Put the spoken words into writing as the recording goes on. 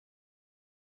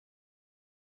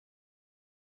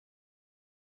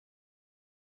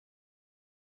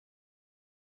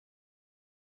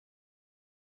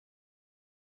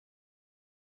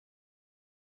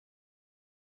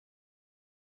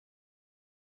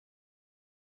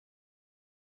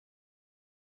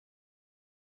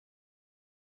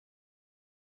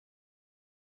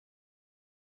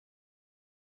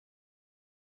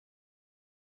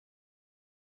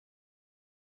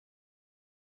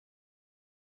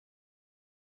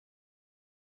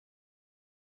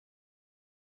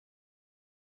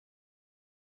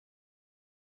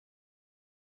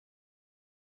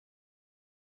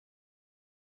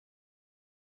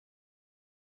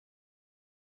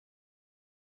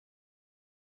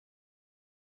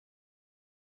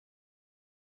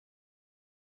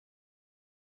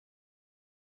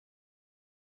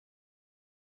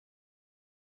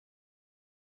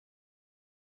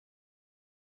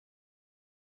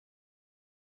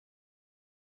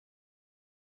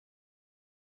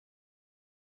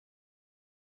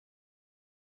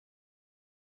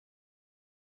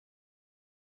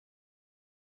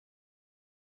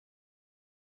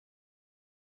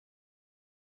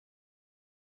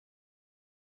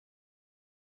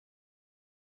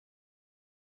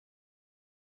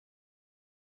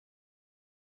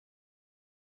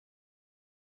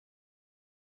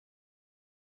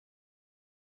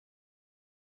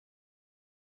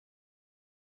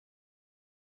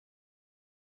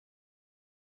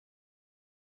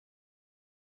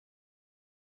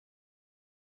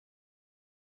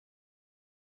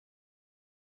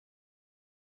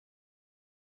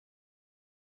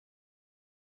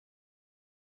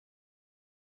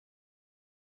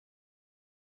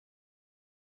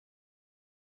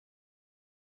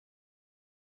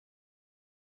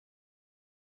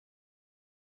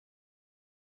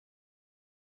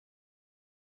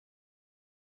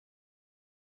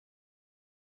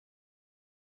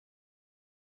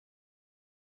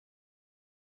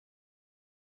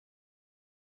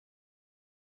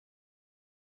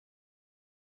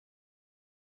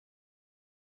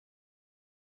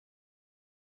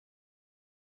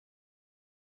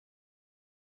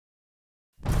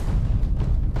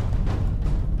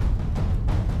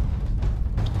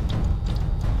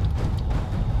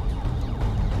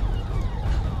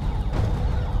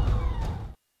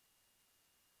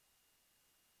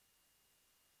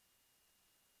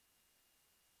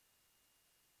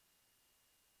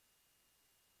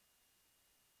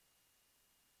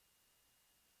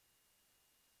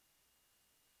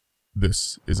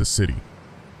This is a city.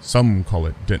 Some call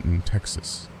it Denton,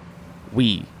 Texas.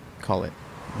 We call it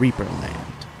Reaperland.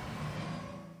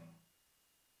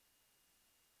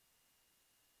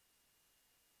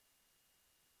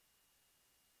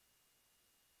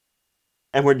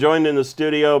 And we're joined in the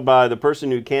studio by the person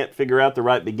who can't figure out the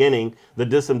right beginning, the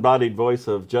disembodied voice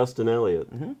of Justin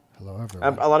Elliott. Mm-hmm. Hello,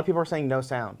 everyone. A lot of people are saying no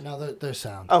sound. No, there's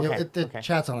sound. Okay. The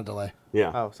chat's on a delay.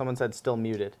 Yeah. Oh, someone said still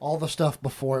muted. All the stuff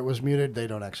before it was muted, they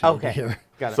don't actually need to hear.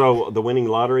 Got it. So the winning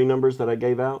lottery numbers that I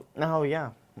gave out? Oh,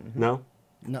 yeah. No?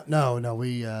 No,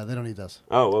 we they don't need those.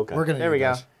 Oh, okay. We're gonna. There need we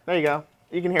go. those. There you go.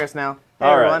 You can hear us now. Hey,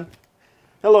 All right. everyone.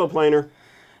 Hello, Planer.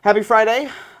 Happy Friday.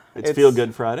 It's Feel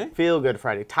Good Friday. Feel Good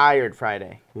Friday. Tired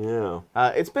Friday. Yeah.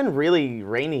 It's been really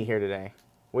rainy here today.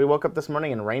 We woke up this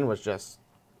morning and rain was just,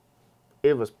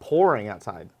 it was pouring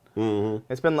outside. Mm-hmm.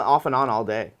 It's been off and on all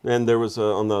day. And there was,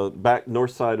 on the back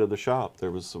north side of the shop, there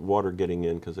was water getting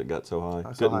in because it got so high.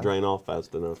 Couldn't drain off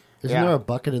fast enough. Isn't there a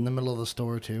bucket in the middle of the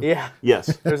store, too? Yeah.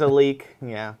 Yes. There's a leak.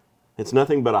 Yeah. It's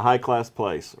nothing but a high-class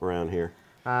place around here.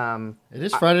 It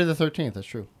is Friday the 13th, that's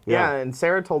true. Yeah, and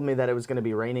Sarah told me that it was going to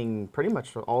be raining pretty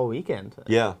much all weekend.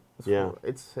 Yeah, yeah.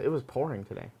 It was pouring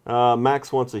today.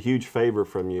 Max wants a huge favor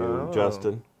from you,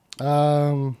 Justin.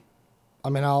 I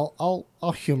mean,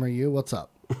 I'll humor you. What's up?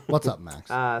 What's up,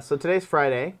 Max? So today's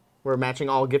Friday. We're matching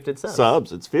all gifted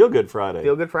subs. It's Feel Good Friday.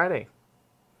 Feel Good Friday.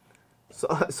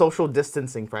 Social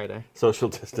distancing Friday. Social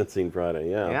distancing Friday,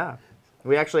 yeah. Yeah.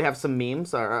 We actually have some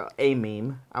memes, or a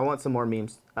meme. I want some more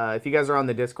memes. If you guys are on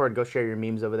the Discord, go share your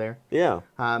memes over there. Yeah.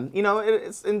 You know,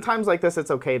 it's in times like this, it's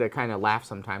okay to kind of laugh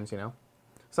sometimes, you know.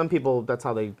 Some people, that's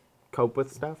how they cope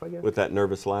with stuff, I guess. With that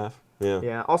nervous laugh. Yeah.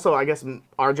 Yeah. Also, I guess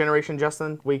our generation,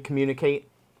 Justin, we communicate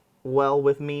well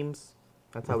with memes.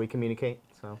 That's how we communicate,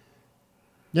 so.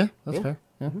 Yeah, that's fair.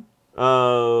 Yeah.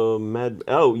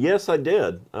 Oh, yes, I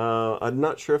did. I'm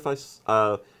not sure if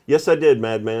yes, I did,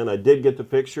 Madman. I did get the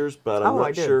pictures, but I'm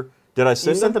not sure. Did I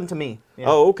send them? You sent them to me. Yeah.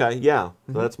 Oh, okay, yeah.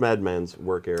 So that's Madman's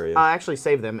work area. I actually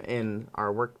saved them in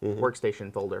our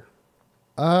workstation folder.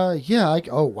 Yeah.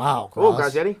 Oh, wow. Oh,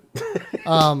 Grazietti.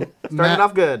 Started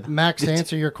off good. Max, to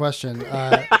answer your question,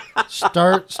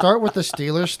 start with the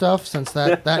Steelers stuff, since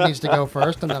that needs to go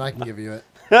first, and then I can give you it.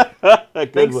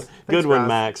 Good one,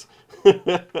 Max.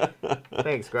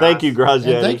 Thanks, Graz. Thank you,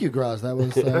 Grazietti. And thank you, Graz. That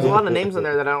was. There's a lot of names in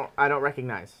there that I don't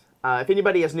recognize. If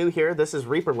anybody is new here, this is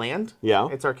Reaperland. Yeah.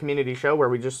 It's our community show where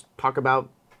we just talk about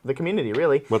the community,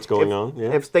 really. What's going on? Yeah.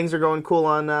 If things are going cool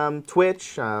on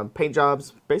Twitch, paint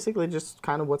jobs, basically just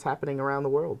kind of what's happening around the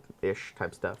world-ish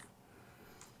type stuff.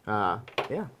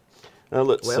 Yeah.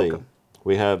 Let's see.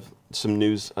 We have some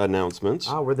news announcements.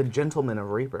 Oh, we're the gentlemen of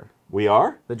Reaper. We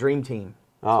are? The dream team.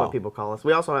 That's what people call us.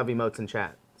 We also have emotes in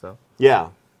chat. So. Yeah.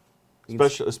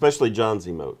 Especially John's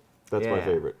emote. That's my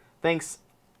favorite. Thanks,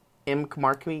 Imk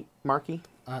Markey.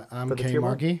 I'm K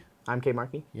Markey. I'm K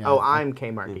Markey? Yeah, oh, I'm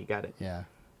K Markey. Got it. Yeah.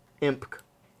 Imp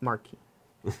Markey.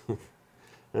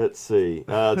 Let's see.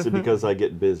 It's because I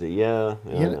get busy. Yeah.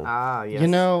 Yes. You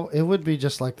know, it would be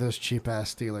just like those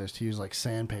cheap-ass Steelers to use like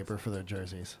sandpaper for their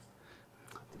jerseys.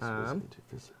 Into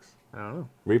physics. I don't know.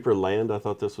 Reaperland, I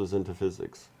thought this was into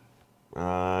physics.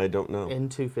 I don't know.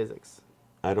 Into physics.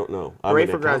 I don't know. Hooray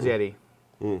for Grazietti.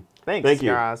 Thanks, Thank you.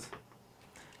 Graz.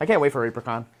 I can't wait for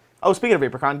ReaperCon. Oh, speaking of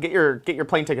ReaperCon, get your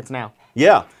plane tickets now.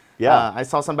 Yeah. Yeah. I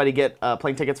saw somebody get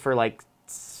plane tickets for like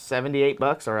 $78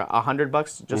 or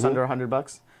 $100, just under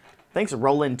 $100. Thanks,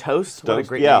 Roland Toast. What a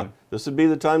great name. This would be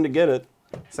the time to get it.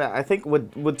 So I think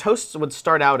would Toast would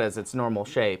start out as its normal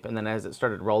shape, and then as it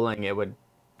started rolling, it would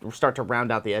start to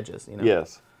round out the edges. You know.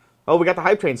 Yes. Oh, we got the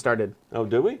hype train started. Oh,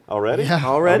 do we? Already? Yeah.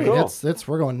 Already? Oh, cool.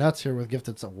 We're going nuts here with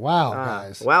gifted stuff. Wow,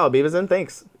 guys. Wow, Abiba's in.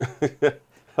 Thanks.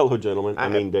 Hello, gentlemen. I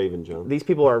mean Dave and John. These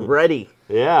people are ready.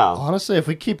 Yeah. Honestly, if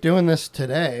we keep doing this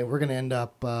today, we're going to end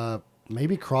up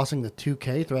maybe crossing the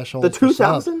 2K threshold. The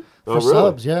 2,000? For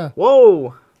subs, yeah.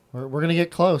 Whoa. We're going to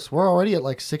get close. We're already at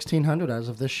like 1,600 as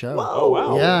of this show. Oh,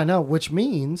 wow. Yeah, I know, which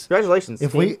means Congratulations.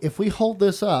 if we hold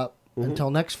this up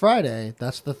until next Friday,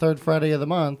 that's the third Friday of the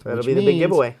month. That'll be the big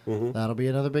giveaway. That'll be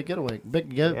another big giveaway.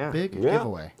 Big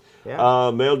giveaway.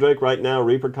 Yeah. Mail Drake, right now,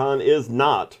 ReaperCon is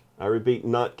not, I repeat,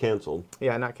 not canceled.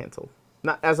 Yeah, not canceled.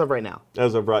 Not as of right now.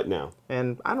 As of right now.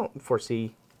 And I don't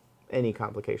foresee any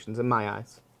complications in my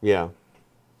eyes. Yeah.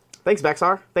 Thanks,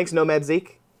 Bexar. Thanks, Nomad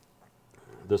Zeke.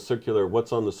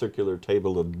 What's on the circular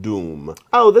table of doom?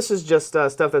 Oh, this is just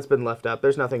stuff that's been left up.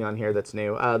 There's nothing on here that's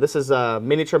new. This is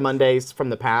Miniature Mondays from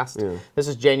the past. Yeah. This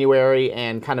is January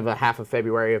and kind of a half of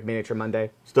February of Miniature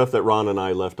Monday. Stuff that Ron and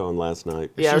I left on last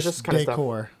night. Yeah, It's it's just kind of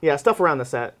decor. stuff. Yeah, stuff around the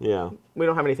set. Yeah. We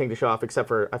don't have anything to show off except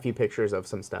for a few pictures of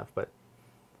some stuff, but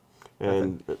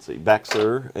And let's see,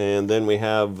 Baxter, and then we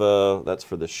have that's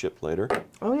for the ship later.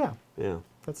 Oh yeah. Yeah.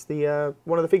 That's the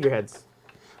one of the figureheads.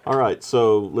 All right,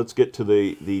 so let's get to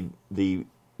the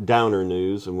downer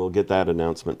news, and we'll get that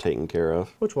announcement taken care of.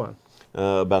 Which one?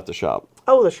 About the shop.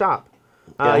 Oh, the shop.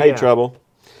 Yeah, hey, Trouble.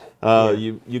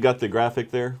 You got the graphic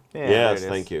there? Yeah, yes, there it is.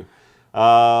 thank you.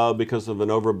 Because of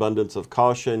an overabundance of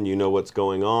caution, you know what's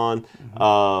going on.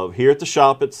 Here at the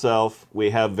shop itself, we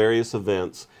have various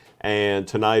events. And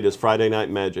tonight is Friday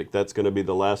Night Magic. That's going to be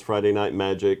the last Friday Night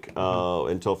Magic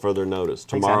until further notice.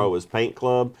 Tomorrow is Paint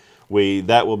Club.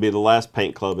 That will be the last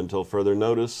Paint Club until further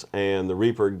notice. And the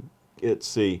Reaper, let's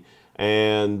see.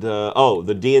 And,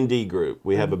 the D&D group.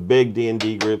 We have a big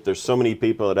D&D group. There's so many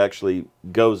people. It actually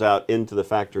goes out into the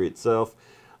factory itself.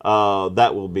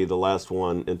 That will be the last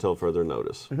one until further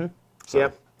notice. So.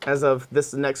 Yep. As of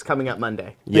this next coming up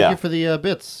Monday. Thank you for the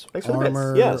bits. Thanks for the bits.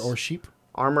 Armor Yes. or sheep?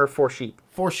 Armor for sheep.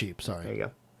 4 sheep, sorry. There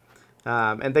you go.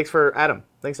 And thanks for Adam.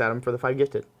 Thanks, Adam, for the 5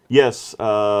 gifted. Yes.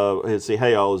 Let's see.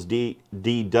 Hey, all, is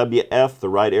DWF the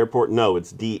right airport? No,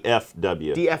 it's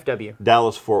DFW. DFW.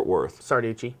 Dallas Fort Worth.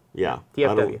 Sarducci. Yeah.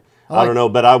 DFW. I don't know,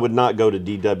 but I would not go to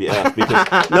DWF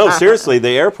because no, seriously,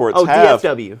 the airports Oh, have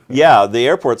DFW. Yeah, the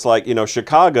airports like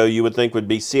Chicago, you would think would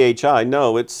be CHI.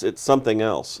 No, it's something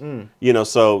else.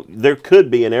 So there could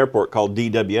be an airport called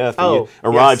DWF, and you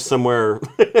arrive somewhere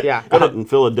out in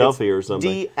Philadelphia or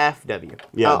something. DFW.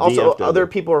 Yeah, also, DFW. other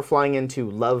people are flying into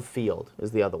Love Field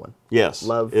is the other one. Yes.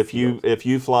 Love if Field.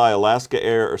 you fly Alaska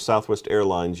Air or Southwest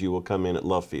Airlines, you will come in at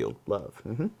Love Field. Love.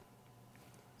 And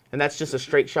that's just a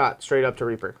straight shot, straight up to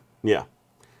Reaper. Yeah.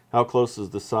 How close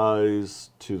is the size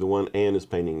to the one Ann is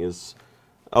painting? This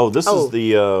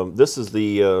is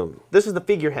the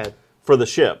figurehead for the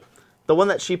ship. The one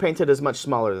that she painted is much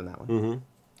smaller than that one.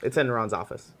 It's in Ron's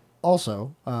office.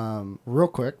 Also, real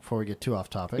quick before we get too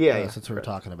off topic, since we were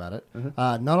talking about it,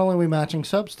 not only are we matching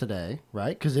subs today,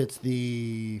 right? Because it's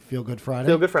the Feel Good Friday.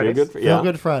 Feel Good Friday. Feel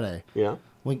Good Friday. Yeah.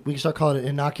 We can start calling it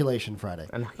Inoculation Friday.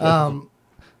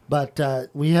 But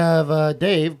we have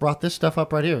Dave brought this stuff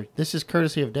up right here. This is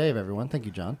courtesy of Dave, everyone. Thank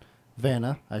you, John.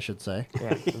 Vanna, I should say.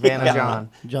 Yeah, Vanna John.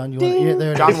 John, you want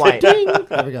there? John White. Ding!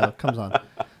 There we go. Comes on.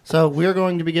 So we're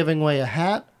going to be giving away a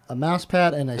hat, a mouse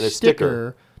pad, and a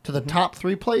sticker to the top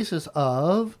 3 places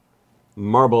of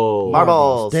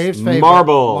Marbles. Dave's favorite.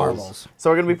 Marbles. So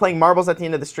we're going to be playing marbles at the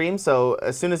end of the stream. So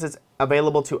as soon as it's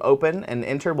available to open and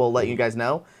enter, we'll let you guys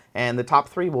know. And the top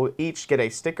 3 will each get a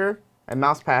sticker, a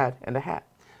mouse pad, and a hat.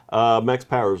 Max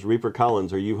Powers, Reaper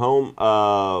Collins, are you home?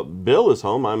 Bill is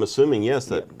home. I'm assuming, yes,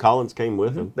 that Collins came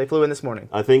with him. They flew in this morning.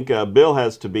 I think Bill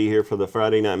has to be here for the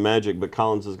Friday Night Magic, but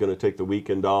Collins is going to take the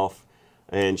weekend off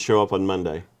and show up on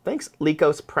Monday. Thanks,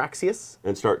 Lycos Praxius.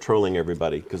 And start trolling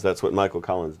everybody, because that's what Michael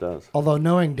Collins does. Although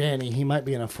knowing Danny, he might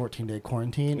be in a 14-day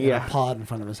quarantine in a pod in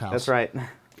front of his house. That's right.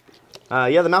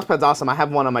 The mouse pad's awesome. I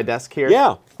have one on my desk here.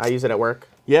 Yeah. I use it at work.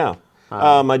 Yeah.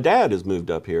 My dad has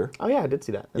moved up here. Oh, yeah, I did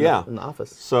see that in the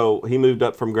office. So he moved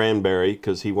up from Granbury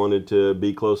because he wanted to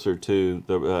be closer to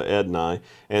Ed and I.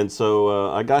 And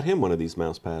so I got him one of these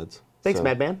mouse pads. Thanks,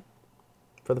 Madman,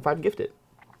 for the 5 gifted.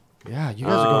 Yeah, you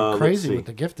guys are going crazy with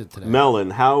the gifted today. Melon,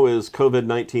 how is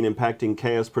COVID-19 impacting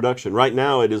KS production? Right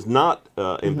now it is not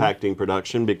impacting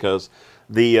production because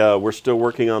we're still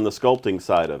working on the sculpting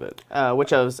side of it.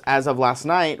 Which, as of last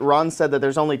night, Ron said that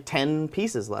there's only 10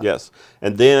 pieces left. Yes.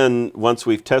 And then once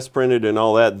we've test printed and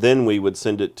all that, then we would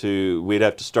send it to, we'd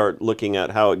have to start looking at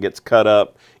how it gets cut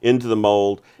up into the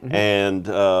mold. And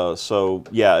so,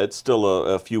 yeah, it's still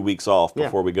a few weeks off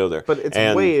before we go there. But it's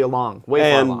way long,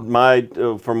 way far along.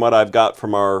 And from what I've got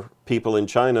from our people in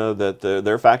China, that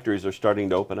their factories are starting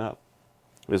to open up.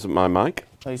 Is it my mic?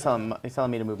 Oh, he's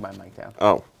telling me to move my mic down.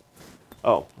 Oh.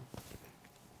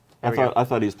 I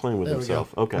thought he was playing with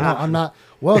himself. Okay. No, I'm not.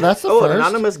 Whoa, that's the first. An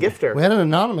anonymous gifter. We had an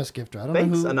anonymous gifter. I don't know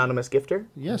who. Anonymous gifter.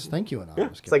 Yes, thank you,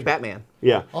 anonymous gifter. It's like Batman.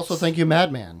 Yeah. Also, thank you,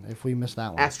 Madman, if we missed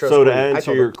that one. So to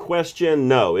answer your question,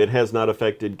 no, it has not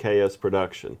affected KS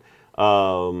production.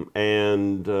 It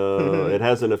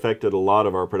hasn't affected a lot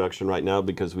of our production right now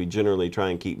because we generally try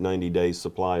and keep 90 days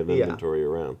supply of inventory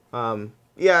around.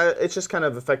 Yeah, it's just kind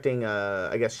of affecting,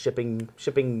 I guess,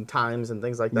 shipping times and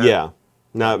things like that. Yeah.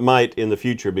 Now, it might in the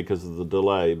future because of the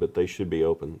delay, but they should be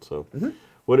open. So,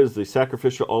 what is the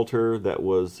sacrificial altar that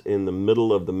was in the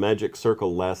middle of the magic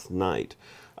circle last night?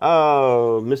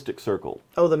 Mystic Circle.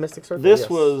 Oh, the Mystic Circle, this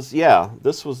was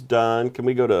done. Can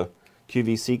we go to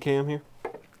QVC cam here?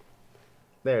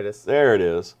 There it is. There it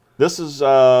is. This is,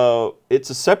 it's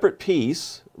a separate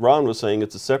piece. Ron was saying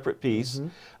it's a separate piece.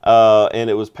 And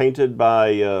it was painted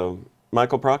by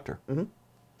Michael Proctor.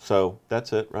 So,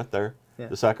 that's it right there.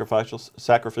 the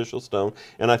sacrificial stone.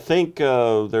 And I think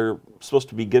they're supposed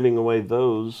to be giving away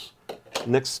those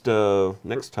next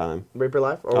time. Reaper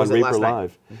Live? Or On was it Reaper last night?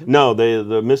 Live. No,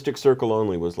 the Mystic Circle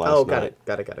only was last night. Oh, got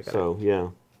it. So, yeah.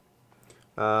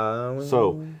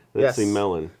 So, yes. let's see,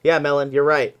 Melon. Yeah, Melon, you're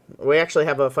right. We actually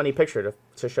have a funny picture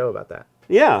to show about that.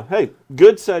 Yeah, hey,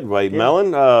 good segue,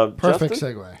 Melon. Perfect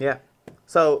Justin? segue. Yeah.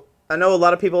 So, I know a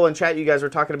lot of people in chat, you guys were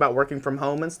talking about working from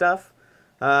home and stuff.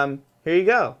 Here you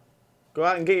go. Go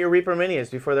out and get your Reaper Minions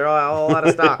before they're all out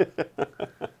of stock.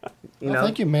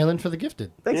 Thank you, Malin, for the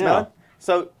gifted. Thanks, Melon.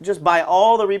 So, just buy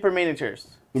all the Reaper miniatures.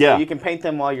 So you can paint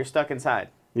them while you're stuck inside.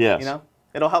 Yes. You know?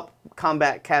 It'll help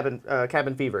combat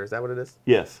cabin fever. Is that what it is?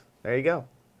 Yes. There you go.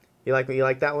 You like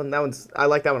that one? I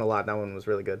like that one a lot. That one was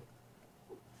really good.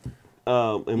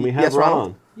 And we have Yes, Ronald?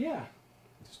 Ron. Yeah.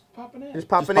 Just popping in. Just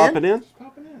popping Popping in? in? Just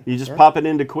popping in. You just popping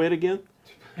in to quit again?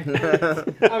 I'm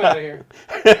out of here.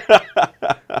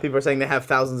 People are saying they have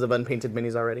thousands of unpainted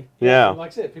minis already. Yeah.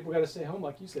 Like I said, people got to stay home,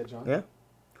 like you said, John. Yeah.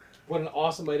 What an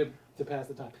awesome way to pass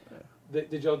the time.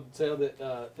 Did y'all tell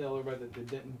everybody that the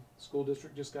Denton School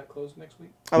District just got closed next week?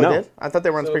 Oh, No. it did? I thought they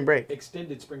were on So, spring break.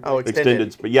 Extended spring break. Oh,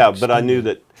 extended. Yeah, but I knew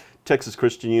that Texas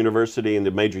Christian University and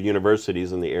the major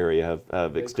universities in the area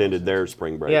have extended their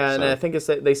spring break. Yeah, and so. I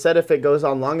think they said if it goes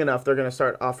on long enough, they're going to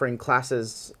start offering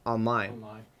classes online.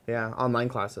 Online. Yeah, online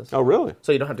classes. Oh, really?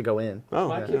 So you don't have to go in. Oh,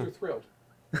 My kids are thrilled.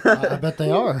 I bet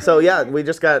they are. So yeah, we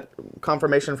just got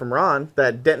confirmation from Ron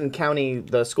that Denton County,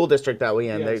 the school district that we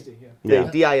in,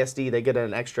 DISD, DISD, they get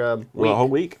an extra week. Well, a whole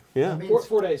week? Yeah.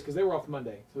 4 days, because they were off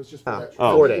Monday. So it's just 4 days.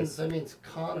 Oh. 4 days. That means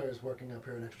Connor's working up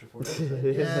here an extra 4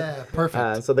 days. Yeah,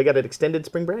 perfect. So they got an extended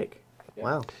spring break. Yeah.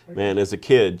 Wow. Man, as a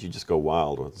kid, you just go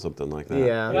wild with something like that.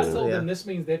 Yeah. But I told Yeah. them this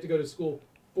means they have to go to school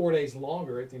 4 days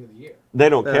longer at the end of the year. They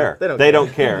don't care. they don't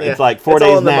care. Yeah. It's like 4 It's all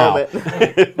days in the now.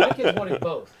 moment. My kids wanted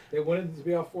both. They wanted to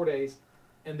be off 4 days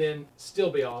and then still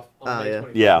be off on May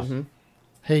 25th. Yeah. Mm-hmm.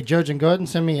 Hey, Jojen, go ahead and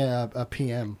send me a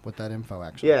PM with that info,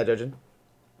 actually. Yeah, Jojen.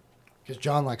 Because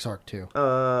John likes ARC too.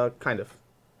 Kind of.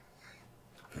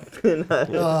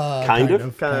 Kind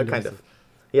of? Kind of.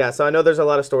 Yeah, so I know there's a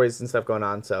lot of stories and stuff going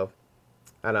on, so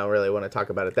I don't really want to talk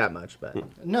about it that much, but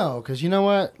No, because you know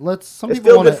what? it's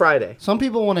Feel Good Friday. Some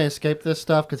people want to escape this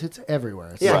stuff because it's everywhere.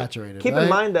 It's saturated. Keep in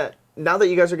mind that now that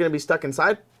you guys are going to be stuck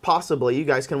inside, possibly you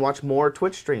guys can watch more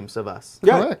Twitch streams of us.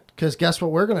 Correct. Because guess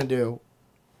what we're going to do?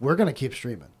 We're going to keep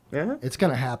streaming. Yeah. It's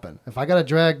going to happen. If I got to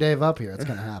drag Dave up here, it's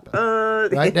going to happen.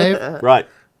 Right, Dave? Right.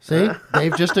 See?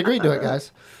 Dave just agreed to it,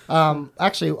 guys.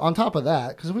 Actually, on top of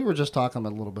that, because we were just talking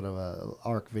about a little bit of a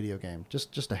ARC video game,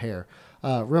 just a hair.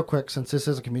 Real quick, since this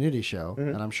is a community show,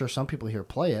 and I'm sure some people here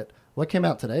play it, what came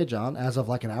out today, John, as of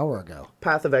like an hour ago?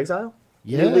 Path of Exile?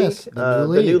 Yes, the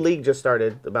new league just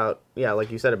started about,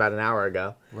 like you said, about an hour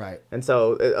ago. Right. And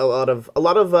so a lot of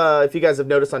if you guys have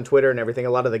noticed on Twitter and everything, a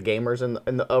lot of the gamers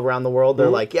around the world, they're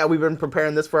like, yeah, we've been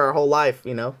preparing this for our whole life,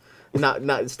 you know,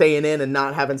 not staying in and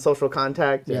not having social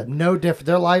contact. Yeah, no different.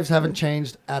 Their lives haven't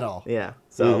changed at all. Yeah.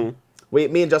 So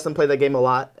me and Justin play that game a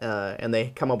lot, and they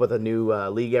come up with a new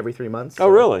league every 3 months. Oh,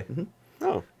 really?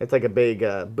 Oh. It's like a big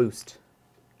boost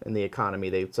in the economy.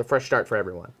 It's a fresh start for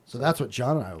everyone. So that's what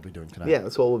John and I will be doing tonight. Yeah,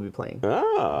 that's what we'll be playing.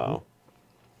 Oh.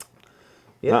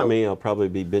 Yeah. Not me. I'll probably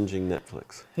be binging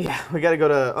Netflix. Yeah, we got to go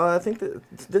to. I think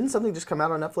didn't something just come out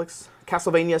on Netflix?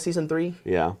 Castlevania season 3.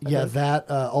 Yeah. Yeah,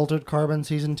 that Altered Carbon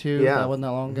season 2. Yeah. That wasn't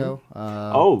that long ago.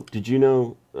 Oh, did you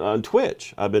know on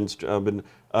Twitch? I've been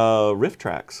Rift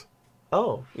Tracks.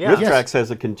 Oh, yeah. Rift Tracks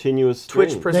has a continuous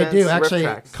Twitch stream. presents They do actually.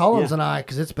 Rift Tracks. Collins Yeah. and I,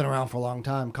 because it's been around for a long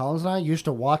time. Collins and I used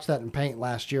to watch that and paint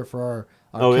last year for our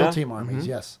Oh, Kill yeah? Team armies.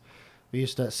 Yes, we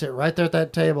used to sit right there at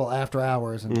that table after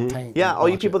hours and paint. Yeah, and all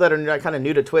you watch people it. that are kind of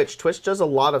new to Twitch, Twitch does a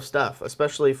lot of stuff,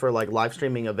 especially for like live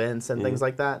streaming events and things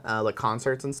like that, like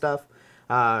concerts and stuff.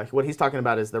 What he's talking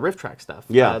about is the Rift Track stuff.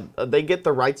 Yeah. They get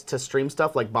the rights to stream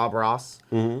stuff like Bob Ross.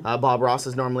 Bob Ross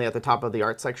is normally at the top of the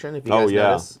art section, if you guys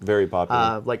notice. Very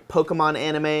popular. Like Pokemon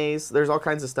animes. There's all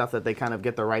kinds of stuff that they kind of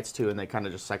get the rights to and they kind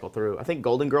of just cycle through. I think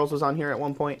Golden Girls was on here at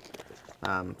one point.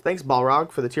 Thanks,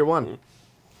 Balrog, for the tier 1.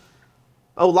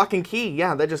 Oh, Lock and Key.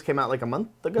 Yeah, that just came out like a month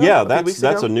ago. Yeah, a few weeks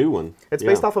that's ago. a new one. It's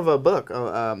based off of a book,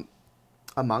 a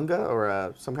manga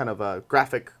or some kind of a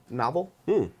graphic novel.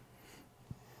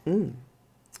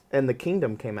 And The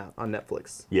Kingdom came out on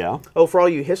Netflix. Yeah. Oh, for all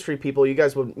you history people, you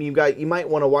might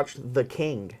want to watch The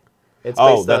King. It's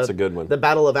that's a good one. The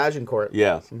Battle of Agincourt.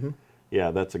 Yes.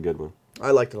 Yeah, that's a good one.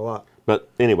 I liked it a lot. But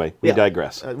anyway, we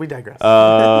digress. We digress.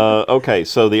 Okay,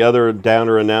 so the other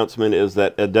downer announcement is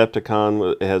that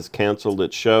Adepticon has canceled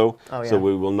its show, Oh, yeah. so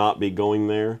we will not be going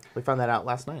there. We found that out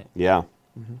last night. Yeah.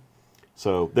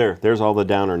 So there's all the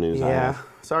downer news I Yeah. have.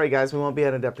 Sorry, guys, we won't be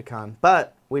at Adepticon,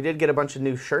 but we did get a bunch of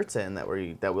new shirts in that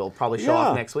we'll probably show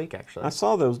off next week. Actually, I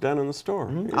saw those down in the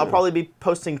store. Yeah. I'll probably be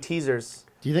posting teasers.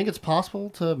 Do you think it's possible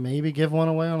to maybe give one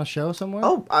away on a show somewhere?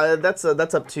 Oh, that's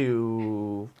up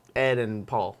to Ed and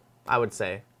Paul, I would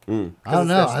say. I don't it's know.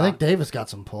 their I think Davis got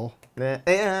some pull.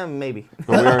 Maybe.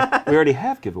 But we already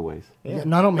have giveaways. Yeah.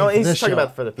 No, I don't mean No, for he's this talking show.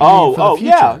 about for the future. Oh, for the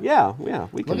yeah, future. yeah.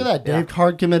 We can, Look at that. Dave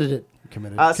hard committed it.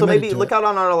 Committed. So committed maybe to look it. out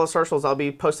on our socials. I'll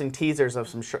be posting teasers of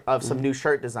some new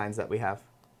shirt designs that we have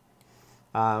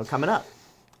coming up.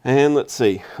 And let's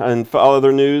see. And for all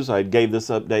other news, I gave this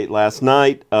update last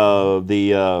night.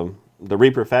 The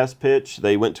Reaper Fast Pitch,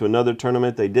 they went to another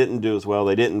tournament. They didn't do as well.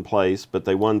 They didn't place, but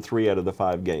they won 3 out of the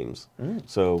 5 games.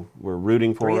 So we're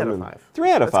rooting for 3 them. out of and 5.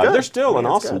 3 out of That's 5. good. They're still an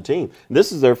That's awesome good. team.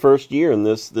 This is their first year in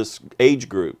this age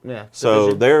group. Yeah,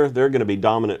 So division. they're going to be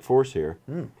dominant force here.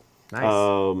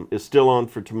 Nice. It's still on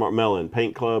for tomorrow. Melon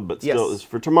Paint Club, but still Yes. it's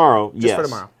for tomorrow. Just yes. for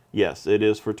tomorrow. Yes, it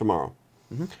is for tomorrow.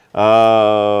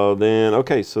 Then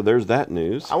okay, so there's that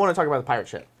news. I want to talk about the pirate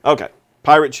ship. Okay,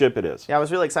 pirate ship it is. Yeah, I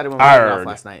was really excited when we got it off Arrgh.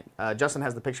 last night. Justin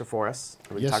has the picture for us.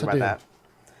 So we can Yes, talk I about do.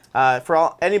 that.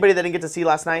 For anybody that didn't get to see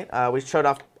last night, we showed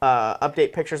off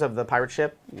update pictures of the pirate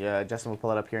ship. Yeah, Justin will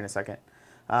pull it up here in a second.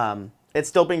 It's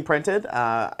still being printed.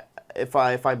 If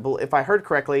I heard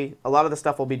correctly, a lot of the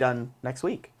stuff will be done next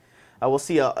week. We'll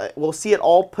see it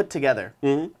all put together.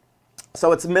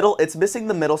 So it's missing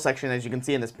the middle section, as you can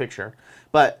see in this picture.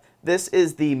 But this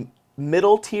is the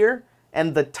middle tier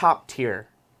and the top tier.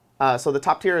 So the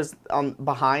top tier is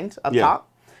behind up top.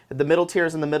 The middle tier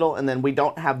is in the middle, and then we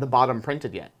don't have the bottom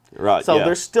printed yet. Right. So yeah.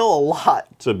 there's still a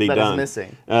lot to be that done. is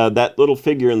missing. That little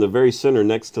figure in the very center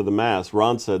next to the mast,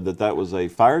 Ron said that was a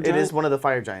fire giant. It is one of the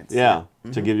fire giants. Yeah,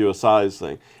 to give you a size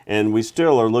thing. And we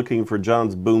still are looking for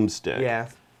John's boomstick. Yeah,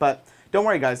 but don't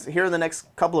worry, guys. Here in the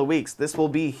next couple of weeks, this will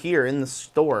be here in the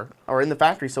store or in the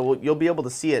factory, so you'll be able to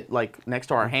see it like next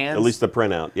to our hands. At least the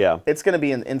printout, yeah. It's going to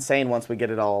be insane once we get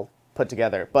it all put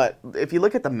together. But if you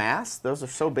look at the masts, those are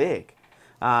so big.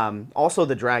 Also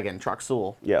the dragon,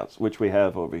 Troxul. Yes, which we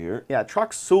have over here. Yeah,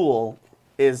 Troxul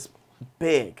is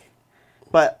big,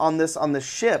 but on this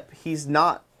ship, he's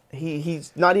not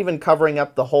even covering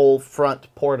up the whole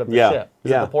front port of the ship.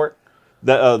 Is it the port?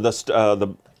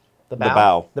 The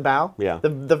bow. The bow? Yeah.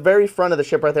 The very front of the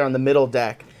ship right there on the middle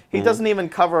deck. He doesn't even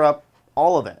cover up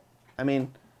all of it. I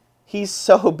mean, he's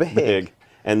so big.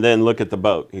 And then look at the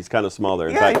boat. He's kind of small there.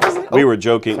 In Yeah, he fact, doesn't- we oh, were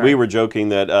joking. sorry. We were joking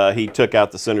that he took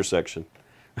out the center section.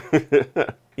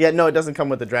 Yeah, no, it doesn't come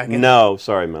with the dragon. No,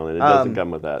 sorry, Melon. It doesn't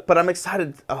come with that. But I'm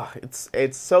excited. Oh, it's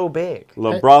so big.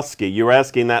 Lebrovsky, you were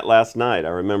asking that last night. I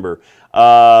remember.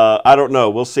 I don't know.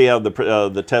 We'll see how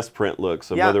the test print looks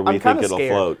and Yeah, whether we I'm think kinda it'll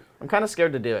scared. float. I'm kind of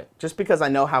scared to do it, just because I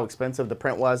know how expensive the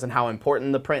print was and how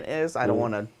important the print is. I don't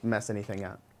want to mess anything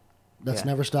up. That's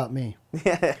never stopped me.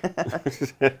 So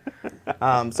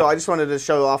I just wanted to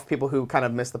show off people who kind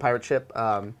of missed the pirate ship.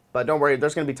 But don't worry,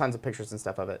 there's going to be tons of pictures and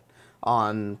stuff of it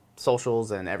on socials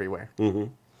and everywhere.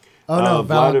 Oh no,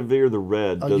 Vladimir the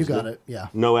Red. Oh, you got it. Yeah.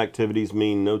 No activities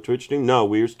mean no Twitch stream? No,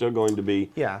 we're still going to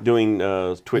be doing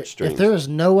Twitch streams. If there is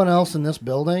no one else in this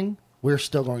building, we're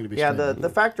still going to be Yeah, streaming. the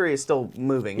factory is still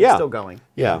moving. Yeah. It's still going.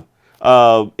 Yeah.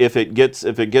 If it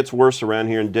gets worse around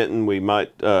here in Denton, we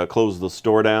might close the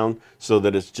store down so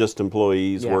that it's just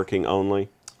employees working only.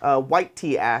 White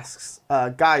Tea asks,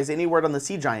 guys, any word on the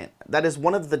Sea Giant? That is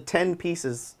one of the 10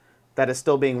 pieces that is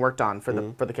still being worked on for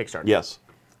the Kickstarter. Yes.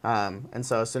 And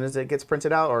so as soon as it gets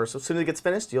printed out, or as soon as it gets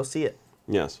finished, you'll see it.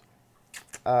 Yes.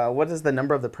 What is the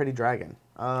number of the Pretty Dragon?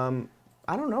 I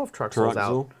don't know if Truxel's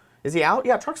out. Truxel? Is he out?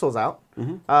 Yeah, Truxel's out.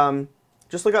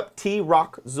 Just look up T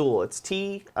Rock Zul. It's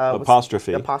T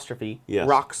apostrophe. Yes.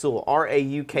 Rock Zul.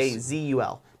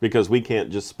 RAUKZUL. Because we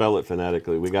can't just spell it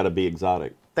phonetically. We got to be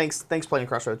exotic. Thanks, Playing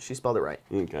Crossroads. She spelled it right.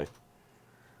 Okay.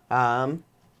 And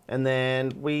then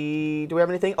do we have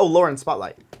anything? Oh, Lauren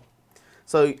Spotlight.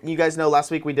 So you guys know last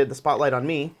week we did the spotlight on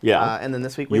me. Yeah. And then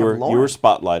this week we You have were Lauren.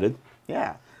 spotlighted.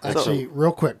 Yeah. Actually,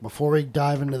 real quick, before we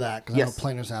dive into that, because I know Yes.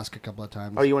 Planers asked a couple of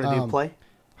times. Oh, you want to do play?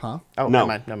 Huh? Oh, No, never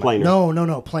mind. plainer.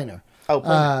 No, Planer. Oh,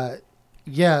 Planer.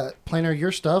 Yeah, Planer,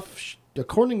 your stuff,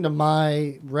 according to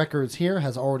my records here,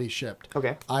 has already shipped.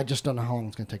 Okay. I just don't know how long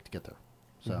it's going to take to get there.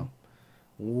 So,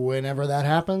 whenever that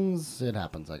happens, it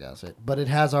happens, I guess. But it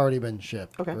has already been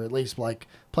shipped. Okay. Or at least, like,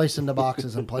 placed into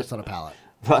boxes and placed on a pallet.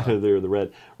 Vladimir the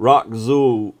Red. Rock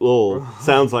Zul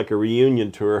sounds like a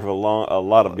reunion tour of a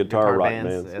lot of guitar rock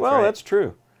bands. That's Well, right. that's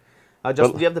true.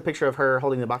 Justin, do you have the picture of her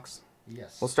holding the box?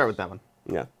 Yes. We'll start with that one.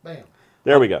 Yeah. Bam.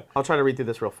 There we go. I'll try to read through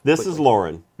this real This quickly. is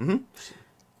Lauren.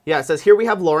 Yeah, it says here we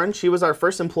have Lauren. She was our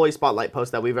first employee spotlight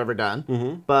post that we've ever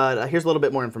done. But here's a little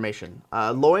bit more information.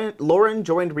 Lauren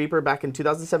joined Reaper back in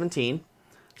 2017,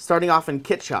 starting off in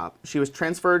Kit Shop. She was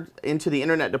transferred into the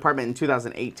internet department in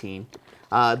 2018.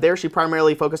 There, she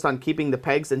primarily focused on keeping the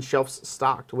pegs and shelves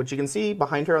stocked, which you can see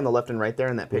behind her on the left and right there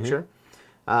in that picture.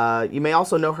 You may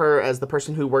also know her as the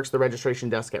person who works the registration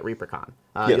desk at ReaperCon.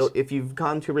 Yes. If you've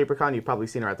gone to ReaperCon, you've probably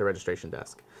seen her at the registration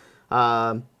desk.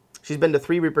 She's been to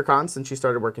 3 ReaperCons since she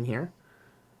started working here.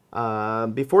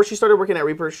 Before she started working at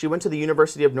Reaper, she went to the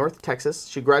University of North Texas.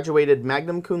 She graduated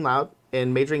magna cum laude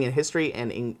in majoring in history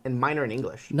and minor in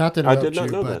English. Not that I I did not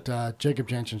you, know but Jacob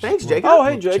Jensen. Thanks, Jacob. Oh,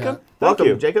 hey, Jacob. Thank Welcome,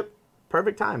 you. Jacob.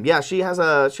 Perfect time. Yeah, she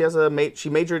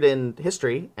majored in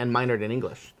history and minored in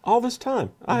English. All this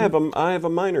time, I have a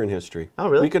minor in history. Oh,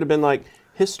 really? We could have been like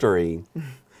history.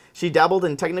 She dabbled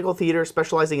in technical theater,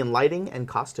 specializing in lighting and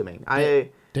costuming.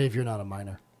 Dave, you're not a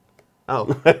minor. Oh,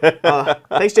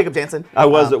 thanks, Jacob Jansen. I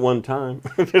was at one time.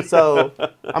 So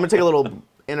I'm gonna take a little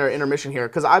intermission here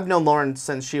because I've known Lauren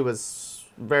since she was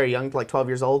very young, like 12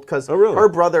 years old. Because really? her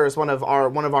brother is one of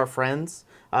our friends,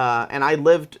 and I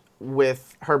lived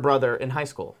with her brother in high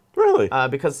school. Really?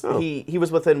 Because he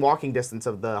was within walking distance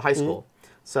of the high school.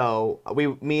 So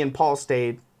me and Paul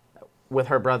stayed with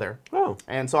her brother. Oh.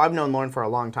 And so I've known Lauren for a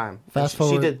long time. Fast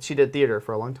forward. She did theater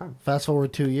for a long time. Fast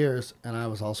forward 2 years, and I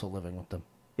was also living with them.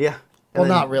 Yeah. Well,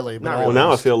 not really. But Well,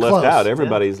 now I feel left Close. out.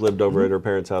 Everybody's lived over at her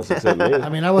parents' house except me. I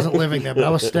mean, I wasn't living there, but I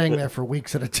was staying there for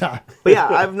weeks at a time. But yeah,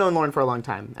 I've known Lauren for a long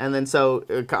time. And then so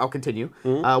I'll continue.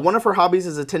 One of her hobbies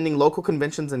is attending local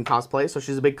conventions and cosplay. So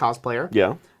she's a big cosplayer.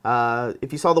 Yeah.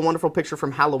 If you saw the wonderful picture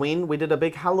from Halloween, we did a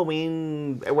big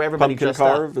Halloween where everybody Pumpkin dressed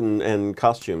carve up. and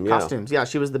costume. Yeah. Costumes. Yeah,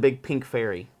 she was the big pink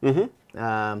fairy.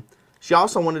 She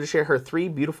also wanted to share her 3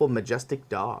 beautiful, majestic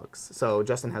dogs. So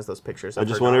Justin has those pictures. I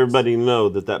just want everybody to know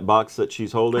that box that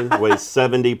she's holding weighs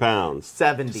 70 pounds.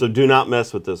 70. So do not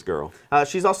mess with this girl.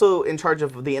 She's also in charge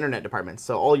of the internet department.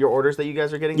 So all your orders that you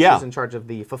guys are getting, Yeah. she's in charge of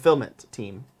the fulfillment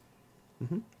team.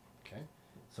 Okay.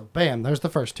 So, bam, there's the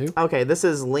first 2. Okay, this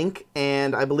is Link,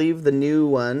 and I believe the new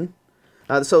one.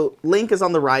 So Link is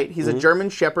on the right. He's a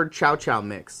German Shepherd Chow Chow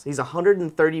mix. He's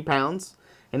 130 pounds,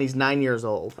 and he's 9 years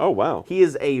old. Oh, wow. He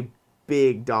is a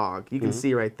big dog. You can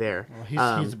see right there. Well,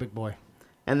 he's a big boy.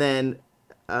 And then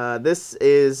this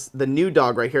is the new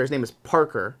dog right here. His name is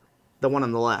Parker, the one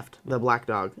on the left, the black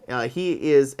dog.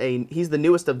 He's the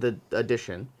newest of the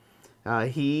edition.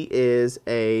 He is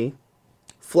a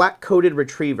flat-coated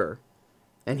retriever,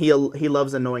 and he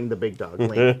loves annoying the big dog,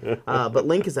 Link. But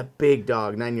Link is a big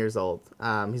dog, 9 years old.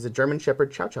 He's a German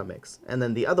Shepherd Chow Chow mix. And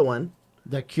then the other one,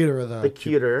 The cuter of the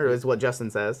cuter, is what Justin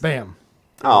says. Bam.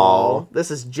 Oh. This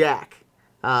is Jack,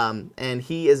 and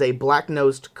he is a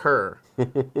black-nosed cur.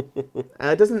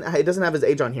 It doesn't have his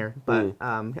age on here, but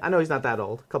I know he's not that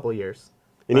old, a couple of years.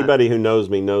 Anybody who knows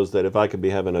me knows that if I could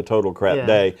be having a total crap Yeah.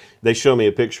 day, they show me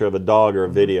a picture of a dog or a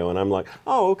video, and I'm like,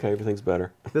 oh, okay, everything's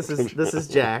better. This is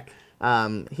Jack.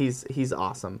 He's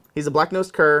awesome. He's a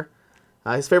black-nosed cur.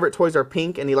 His favorite toys are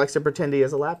pink, and he likes to pretend he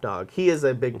is a lap dog. He is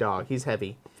a big dog. He's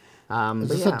heavy. Is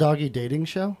this a doggy dating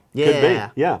show? Yeah. Could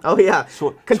be, yeah. Oh yeah.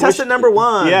 Contestant number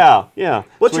 1. Yeah, yeah.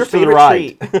 What's Switch your to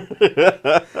the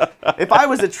favorite treat? If I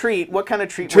was a treat, what kind of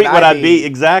treat Treat would would I I be? be?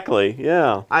 Exactly,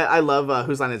 yeah. I love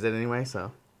Whose Line Is It Anyway?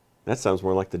 So That sounds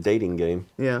more like the dating game.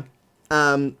 yeah.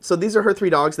 So these are her 3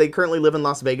 dogs. They currently live in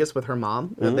Las Vegas with her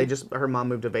mom. Her mom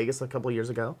moved to Vegas a couple of years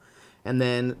ago, and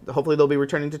then hopefully they'll be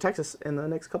returning to Texas in the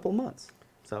next couple of months.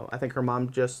 So I think her mom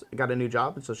just got a new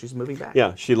job, and so she's moving back.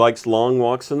 Yeah, she likes long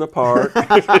walks in the park.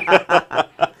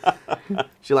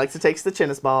 She likes to take the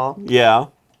tennis ball. Yeah,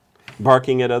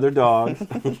 barking at other dogs.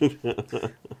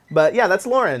 But yeah, that's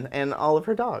Lauren and all of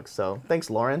her dogs. So thanks,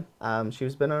 Lauren.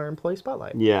 She's been our employee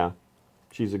spotlight. Yeah,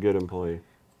 she's a good employee.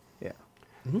 Yeah.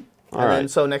 All And right. then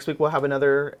so next week we'll have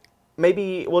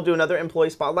maybe we'll do another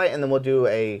employee spotlight, and then we'll do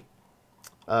a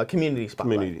community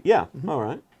spotlight. Community. Yeah. All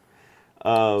right.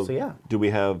 So yeah. Do we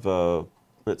have?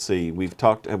 Let's see.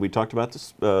 Have we talked about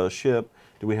this ship?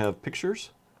 Do we have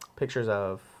pictures? Pictures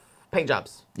of paint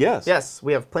jobs. Yes. Yes,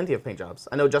 we have plenty of paint jobs.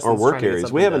 I know Or Justin's work trying to get areas. We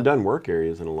something haven't done. done work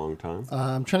areas in a long time.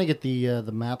 I'm trying to get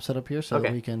the map set up here so that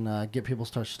Okay. we can get people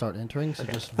start entering. So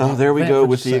just Oh, there we vent go for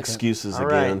with just a the second. excuses All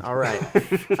right, again. all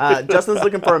right. Justin's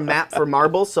looking for a map for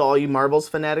marbles, so all you marbles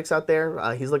fanatics out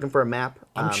there, he's looking for a map.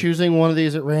 I'm choosing one of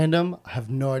these at random. I have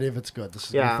no idea if it's good. This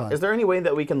is gonna be Yeah. fun. Is there any way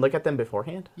that we can look at them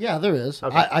beforehand? Yeah, there is.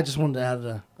 Okay. I just wanted to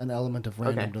add an element of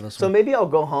random Okay. to this So one. maybe I'll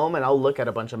go home and I'll look at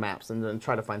a bunch of maps and then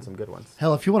try to find some good ones.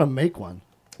 Hell, if you want to make one.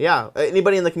 Yeah.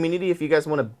 Anybody in the community, if you guys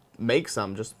want to make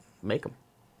some, just make them.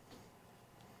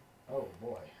 Oh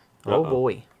boy. Oh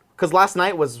boy. Because last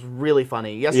night was really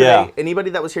funny. Yesterday, anybody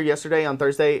that was here yesterday on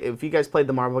Thursday, if you guys played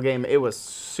the marble game, it was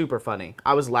super funny.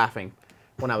 I was laughing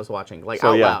when I was watching, like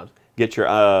out loud. Get your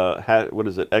what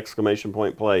is it? Exclamation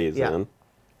point plays in.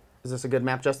 Is this a good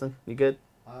map, Justin? You good?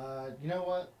 You know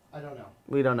what? I don't know.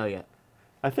 We don't know yet.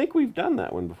 I think we've done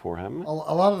that one before, haven't we? A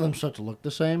lot of them start to look the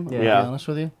same. Yeah. To be honest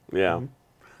with you. Yeah.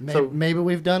 Maybe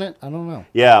we've done it. I don't know.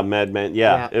 Yeah, Madman.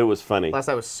 Yeah, it was funny. Last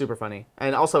night was super funny.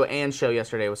 And also Anne's show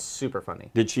yesterday was super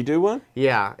funny. Did she do one?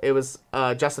 Yeah, it was,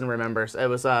 Justin remembers. It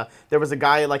was, there was a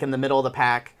guy like in the middle of the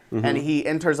pack, and he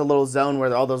enters a little zone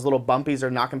where all those little bumpies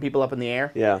are knocking people up in the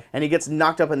air. Yeah. And he gets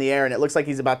knocked up in the air, and it looks like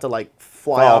he's about to like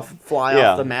fly off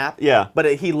the map. Yeah.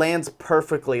 But he lands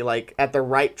perfectly, like at the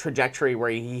right trajectory where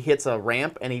he hits a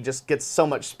ramp, and he just gets so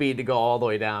much speed to go all the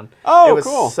way down. Oh, it was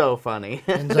cool. so funny.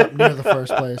 Ends up near the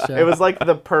first place. Yeah. It was like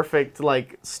the perfect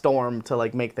like storm to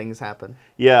like make things happen.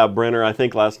 Yeah, Brenner. I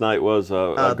think last night was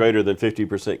a greater than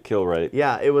 50% kill rate.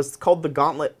 Yeah, it was called the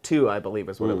Gauntlet 2, I believe,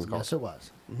 is what it was called. Yes, it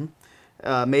was.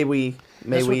 May we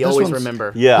This always one's-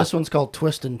 remember. Yeah. This one's called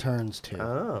Twist and Turns 2.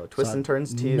 Oh, Twist and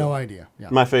Turns 2. No idea. Yeah.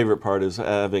 My favorite part is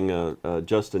having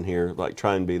Justin here, like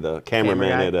trying to be the cameraman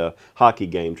Camera guy. at a hockey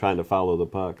game, trying to follow the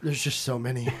puck. There's just so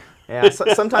many. Yeah,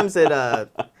 sometimes it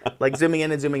like zooming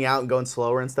in and zooming out and going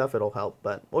slower and stuff, it'll help,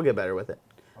 but we'll get better with it.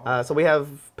 So we have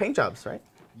paint jobs, right?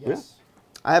 Yes.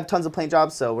 I have tons of paint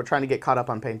jobs, so we're trying to get caught up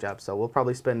on paint jobs. So we'll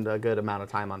probably spend a good amount of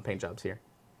time on paint jobs here.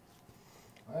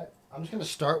 All right. I'm just going to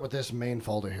start with this main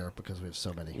folder here because we have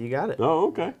so many. You got it. Oh,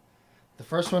 okay. The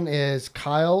first one is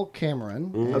Kyle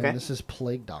Cameron. And Okay. This is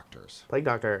Plague Doctors. Plague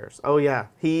Doctors. Oh yeah,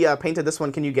 he painted this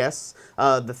one. Can you guess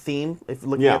the theme? If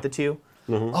looking at the two,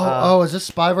 Oh, is this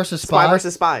Spy versus Spy? Spy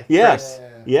versus Spy. Yes.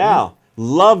 Right. Yeah.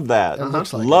 Love that. It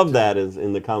looks like Love it, that is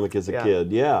in the comic as a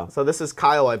kid. Yeah. So this is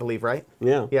Kyle, I believe, right?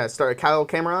 Yeah. Yeah, started Kyle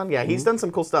Cameron. Yeah, he's done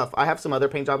some cool stuff. I have some other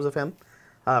paint jobs of him,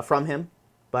 from him,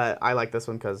 but I like this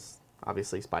one because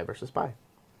obviously Spy versus Spy.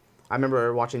 I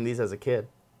remember watching these as a kid,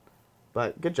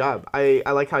 but good job. I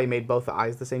like how he made both the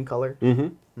eyes the same color.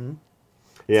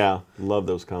 Yeah. Love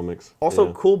those comics. Also,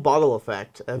 Yeah. cool bottle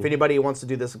effect. If anybody wants to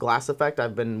do this glass effect,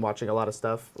 I've been watching a lot of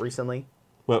stuff recently.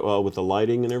 Well, with the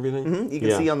lighting and everything? You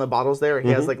can see on the bottles there, he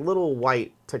has like little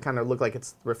white to kind of look like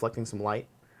it's reflecting some light.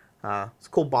 It's a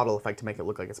cool bottle effect to make it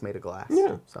look like it's made of glass.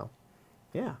 Yeah. So,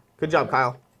 yeah. Good job,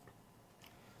 Kyle.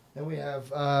 Then we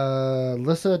have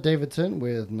Lissa Davidson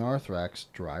with Narthrax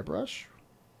Dry Brush.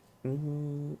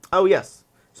 Oh, yes.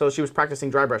 So she was practicing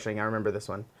dry brushing. I remember this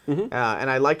one. And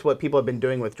I liked what people have been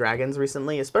doing with dragons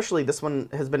recently. Especially this one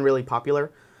has been really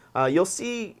popular. You'll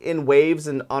see in waves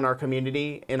and on our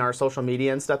community, in our social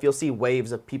media and stuff, you'll see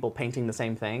waves of people painting the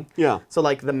same thing. Yeah. So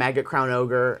like the Maggot Crown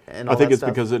Ogre and all I think that it's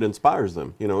stuff. because it inspires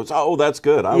them. You know, it's, oh, that's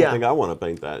good. I don't think I want to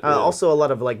paint that. Yeah. Also, a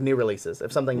lot of like new releases.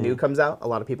 If something new comes out, a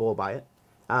lot of people will buy it.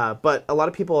 But a lot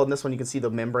of people in this one, you can see the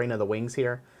membrane of the wings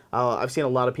here. I've seen a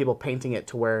lot of people painting it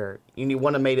to where you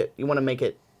want to make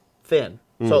it thin,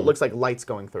 so it looks like light's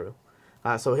going through.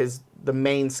 So the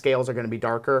main scales are going to be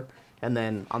darker, and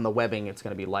then on the webbing it's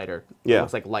going to be lighter. Yeah. It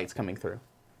looks like light's coming through.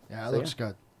 Yeah, it looks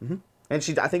good. And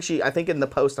I think in the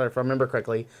post, if I remember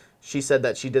correctly, she said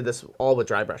that she did this all with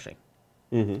dry brushing.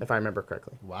 If I remember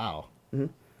correctly. Wow.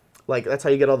 Like that's how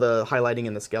you get all the highlighting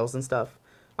and the scales and stuff.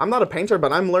 I'm not a painter,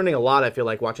 but I'm learning a lot. I feel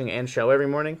like watching Anne's show every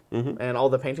morning and all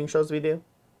the painting shows we do.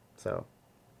 So,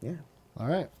 yeah. All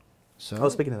right. So Oh,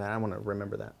 speaking of that, I want to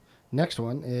remember that. next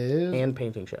one is And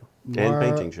painting show. And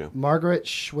painting show. Margaret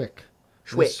Schwick.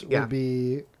 Schwick, This yeah. would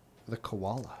be the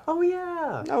koala. Oh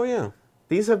yeah. Oh, yeah.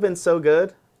 These have been so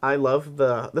good. I love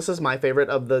this is my favorite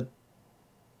of the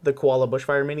koala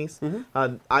bushfire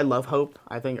minis. I love Hope.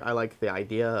 I think I like the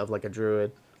idea of like a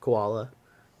druid koala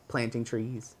planting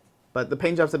trees. But the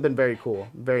paint jobs have been very cool,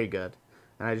 very good.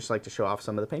 And I just like to show off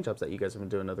some of the paint jobs that you guys have been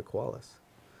doing of the koalas.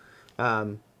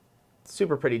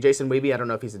 Super pretty. Jason Weeby, I don't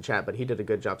know if he's in chat, but he did a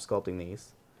good job sculpting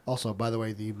these. Also, by the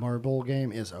way, the marble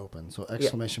game is open, so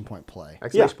exclamation point play.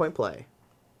 Exclamation point play.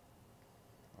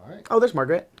 All right. Oh, there's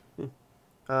Margaret.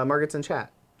 Margaret's in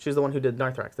chat. She's the one who did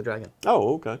Narthrax, the dragon.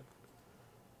 Oh, okay.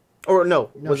 Or no,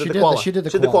 No, was she it the did koala? she did the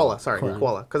koala. koala. Sorry, Correct.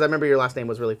 koala. Because I remember your last name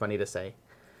was really funny to say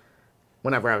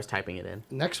whenever I was typing it in.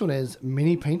 Next one is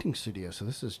Mini Painting Studio. So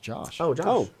this is Josh. Oh, Josh.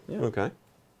 Oh, yeah. okay.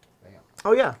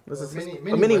 Oh, yeah. This is Mini- a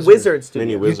Mini mini Wizard. wizard studio.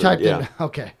 Mini You Wizard, typed yeah. in,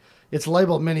 okay. It's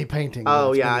labeled Mini Painting. but Oh,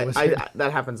 it's yeah. Mini Wizard.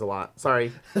 That happens a lot.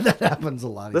 Sorry. That happens a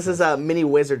lot. This is Mini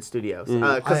Wizard Studios.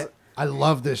 I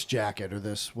love this jacket or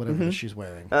this, whatever she's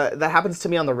wearing. That happens to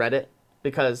me on the Reddit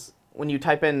because when you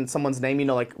type in someone's name,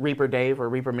 like Reaper Dave or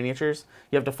Reaper Miniatures,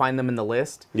 you have to find them in the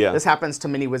list. Yeah. This happens to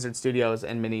Mini Wizard Studios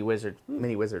and Mini Wizard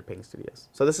Painting Studios.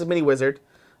 So this is Mini Wizard.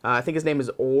 I think his name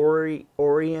is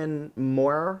Orion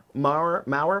Maurer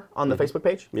on the Facebook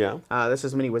page. Yeah. This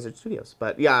is Mini Wizard Studios.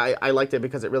 But yeah, I liked it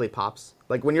because it really pops.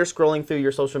 Like when you're scrolling through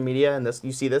your social media and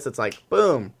you see this, it's like,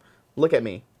 boom, look at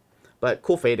me. But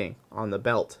cool fading on the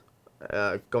belt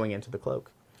going into the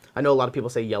cloak. I know a lot of people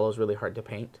say yellow is really hard to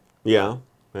paint. Yeah.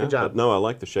 Good job. But no, I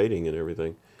like the shading and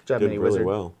everything. Good job, Did Mini really Wizard.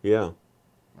 well. Yeah. All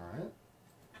right.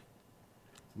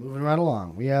 Moving right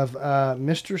along. We have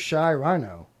Mr. Shy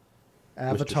Rhino.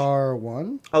 Avatar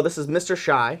 1. Oh, this is Mr.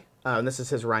 Shy, and this is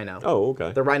his Rhino. Oh,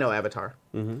 okay. The Rhino avatar.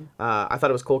 Mm-hmm. I thought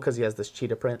it was cool because he has this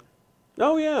cheetah print.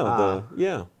 Oh, yeah.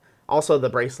 Yeah. Also, the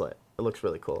bracelet. It looks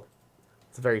really cool.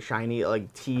 It's very shiny,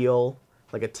 like teal,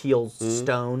 like a teal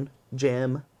stone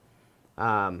gem.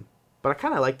 But I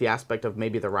kind of like the aspect of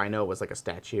maybe the Rhino was like a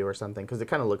statue or something because it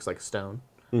kind of looks like a stone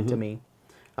to me.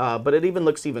 But it even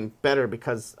looks even better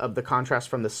because of the contrast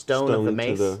from the stone of the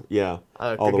mace. all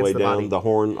the way against the down. body. The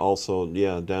horn also,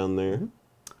 down there.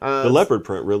 The leopard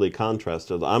print really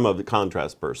contrasted. I'm a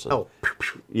contrast person. Oh,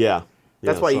 Yeah.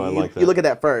 that's why so I like you look at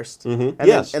that first, and,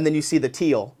 Yes. then you see the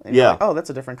teal, and you're Yeah. like, oh, that's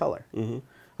a different color.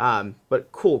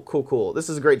 But cool. This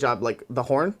is a great job. Like the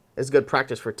horn is good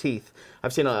practice for teeth.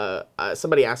 I've seen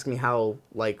somebody ask me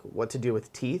what to do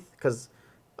with teeth because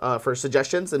for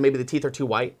suggestions, and maybe the teeth are too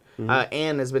white.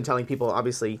 Anne has been telling people,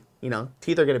 obviously,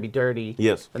 teeth are going to be dirty,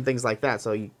 Yes. and things like that.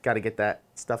 So you got to get that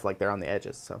stuff like there on the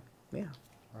edges. So yeah,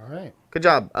 All right. good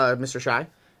job, Mr. Shy.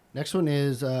 Next one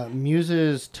is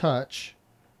Muse's Touch,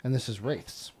 and this is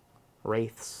Wraiths.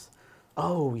 Wraiths.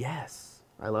 Oh yes,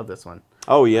 I love this one.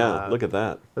 Oh, yeah. Look at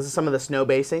that. This is some of the snow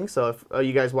basing. So if are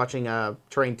you guys watching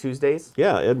Terrain Tuesdays?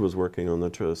 Yeah, Ed was working on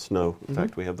the snow. In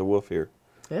fact, we have the wolf here.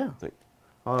 Yeah. I think.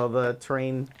 All the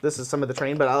terrain. This is some of the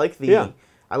terrain, but I like the Yeah.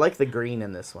 I like the green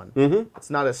in this one. It's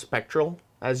not as spectral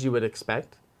as you would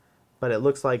expect, but it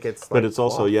looks like it's. But it's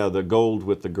also, the gold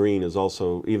with the green is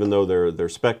also, even though they're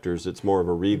specters, it's more of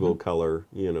a regal color,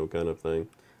 kind of thing.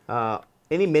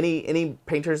 Any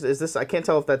painters? Is this? I can't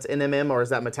tell if that's NMM or is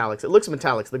that metallics. It looks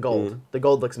metallics. The gold. The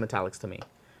gold looks metallics to me.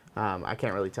 I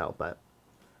can't really tell, but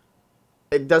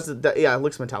it does. Yeah, it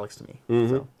looks metallics to me.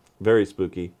 So. Very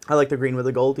spooky. I like the green with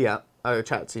the gold. Yeah, our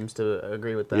chat seems to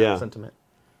agree with that sentiment.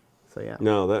 So yeah.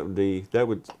 No, that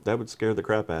would scare the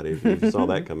crap out of you if you saw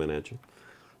that coming at you.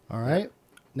 All right.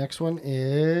 Next one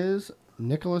is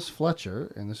Nicholas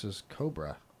Fletcher, and this is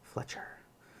Cobra. Fletcher.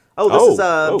 Oh, this is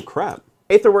oh crap!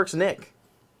 Aetherworks Nick.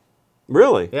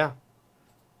 Really? Yeah,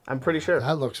 I'm pretty sure.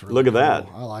 That looks really Look at cool. that.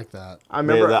 I like that. I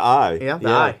remember the eye. Yeah, the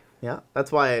eye. Yeah,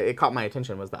 that's why it caught my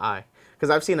attention was the eye because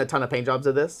I've seen a ton of paint jobs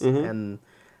of this, and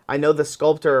I know the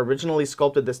sculptor originally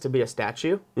sculpted this to be a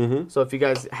statue. So if you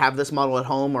guys have this model at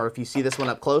home, or if you see this one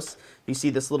up close, you see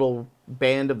this little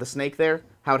band of the snake there,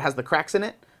 how it has the cracks in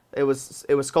it. It was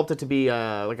sculpted to be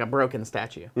like a broken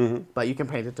statue, but you can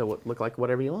paint it to look like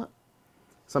whatever you want.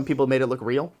 Some people made it look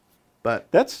real, but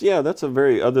That's a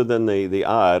very, other than the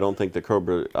eye, I don't think the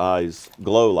cobra eyes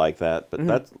glow like that,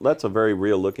 but that's a very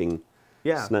real looking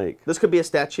snake. This could be a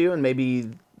statue, and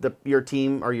maybe your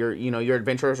team or your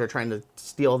adventurers are trying to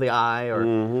steal the eye, or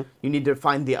you need to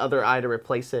find the other eye to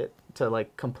replace it to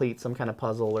like complete some kind of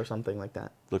puzzle or something like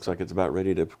that. Looks like it's about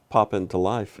ready to pop into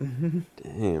life.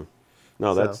 Damn.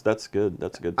 No, that's good.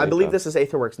 That's a good. I believe this is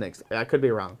Aetherworks Nick's. I could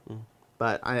be wrong,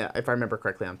 but if I remember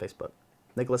correctly on Facebook,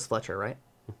 Nicholas Fletcher, right?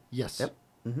 Yes. Yep.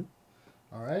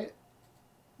 All right.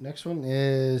 Next one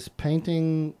is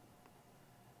painting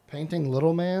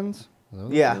Little Mans. Is that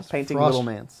what Yeah, it is? painting Frost- Little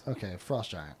Mans. Okay,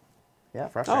 Frost Giant. Yeah,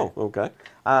 Frost Oh, Giant. okay.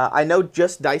 I know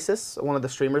Just Dices, one of the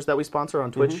streamers that we sponsor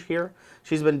on Twitch here.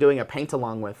 She's been doing a paint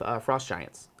along with Frost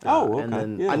Giants. Oh, And okay,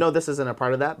 then yeah. I know this isn't a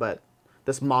part of that, but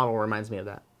this model reminds me of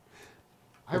that.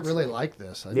 I really like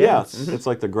this. Yeah, it's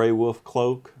like the gray wolf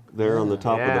cloak there on the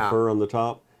top with the Yeah. fur on the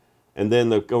top. And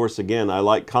then, of course, again, I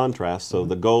like contrast, so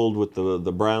the gold with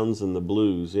the browns and the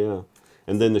blues, yeah.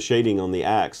 And then the shading on the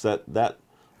axe, that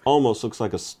almost looks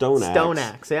like a stone axe. Stone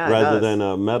axe, yeah, it rather does. than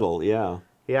a metal, yeah.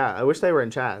 Yeah, I wish they were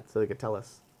in chat so they could tell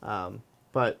us.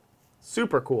 But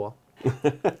super cool.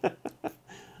 I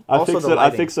Also fix the it. I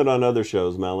lighting. fix it on other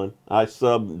shows, Melon. I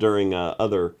sub during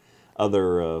other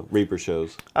Reaper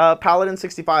shows. Paladin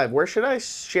 65. Where should I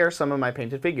share some of my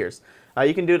painted figures?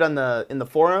 You can do it in the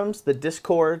forums, the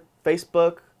Discord,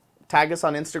 Facebook. Tag us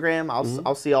on Instagram.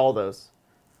 I'll see all those.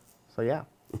 So yeah.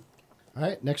 All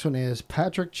right, next one is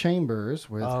Patrick Chambers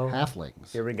with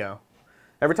Halflings. Here we go.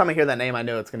 Every time I hear that name, I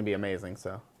know it's going to be amazing.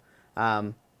 So,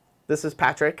 this is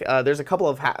Patrick. There's a couple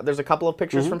of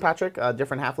pictures from Patrick,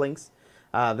 different halflings.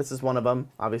 This is one of them,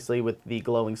 obviously with the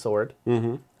glowing sword.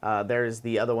 There's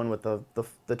the other one with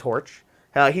the torch,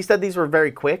 He said these were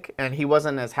very quick, and he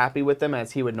wasn't as happy with them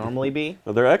as he would normally be.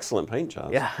 Well, they're excellent paint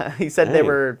jobs. Yeah, he said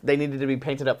Dang. they needed to be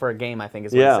painted up for a game, I think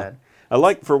is what he said. I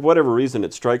like, for whatever reason,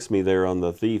 it strikes me there on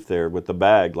the thief there with the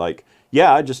bag, like,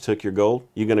 yeah, I just took your gold.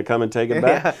 You going to come and take it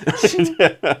back?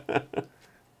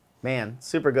 Man,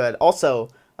 super good. Also,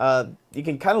 you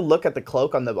can kind of look at the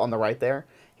cloak on the right there.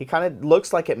 He kind of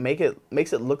looks like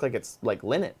makes it look like it's like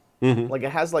linen. Like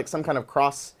it has like some kind of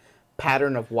cross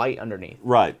pattern of white underneath.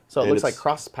 Right. So it looks like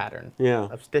cross pattern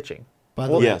of stitching.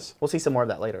 Yes. We'll see some more of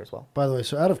that later as well. By the way,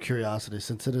 so out of curiosity,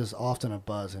 since it is often a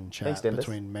buzz in chat Thanks, Dimbus.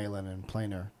 between Malin and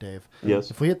Planer, Dave.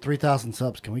 Yes. If we hit 3,000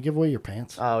 subs, can we give away your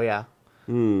pants? Oh, yeah.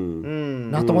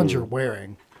 Not the ones you're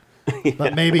wearing,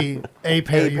 but maybe a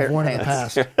pair you've worn in the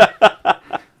past.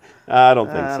 I don't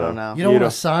think so. I don't know. You don't want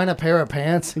to sign a pair of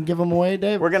pants and give them away,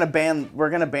 Dave? We're gonna ban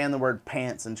the word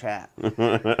pants in chat.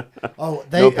 Oh,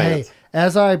 No hey, pants.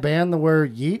 as I ban the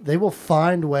word yeet, they will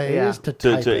find ways to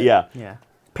type it. Yeah. Yeah.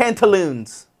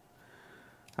 Pantaloons.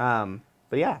 But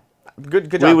yeah.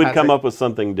 Good job, We would Patrick. come up with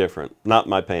something different. Not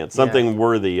my pants. Something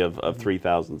worthy of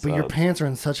 3,000 subs. But your pants are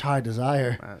in such high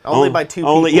desire. Only by two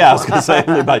people. Yeah, I was going to say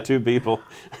only by 2 people.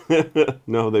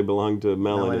 No, they belong to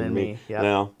Melon Melon and and me. me, yep.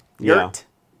 Now, Yurt.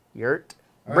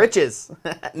 Britches.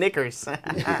 Knickers.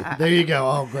 There you go.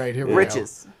 Oh, great. Here we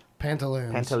Britches. go.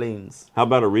 Pantaloons. Pantaloons. How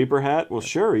about a Reaper hat? Well,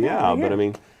 sure, yeah. But I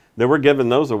mean, we're giving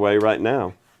those away right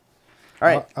now. All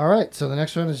right. All right. So the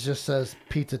next one just says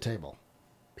pizza table.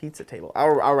 Pizza table.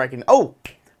 I'll reckon. Oh,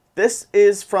 this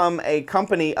is from a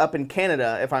company up in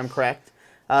Canada, if I'm correct.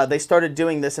 They started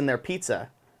doing this in their pizza.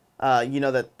 You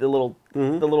know that the little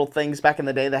things back in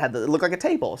the day that had it looked like a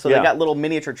table. So they got little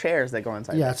miniature chairs that go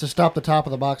inside. Yeah, it's to stop the top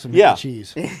of the box and Yeah. the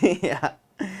cheese. Yeah.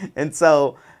 And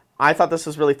so I thought this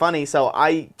was really funny. So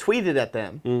I tweeted at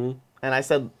them and I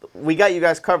said, "We got you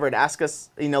guys covered. Ask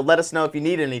us, let us know if you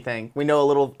need anything. We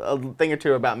know a thing or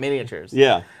two about miniatures."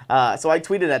 Yeah. So I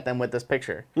tweeted at them with this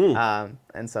picture.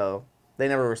 And so they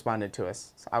never responded to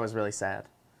us. So I was really sad.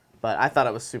 But I thought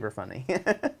it was super funny.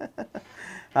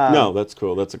 No, that's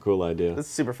cool. That's a cool idea. It's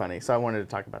super funny. So I wanted to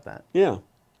talk about that. Yeah.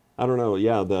 I don't know.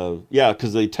 Yeah,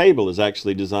 because the table is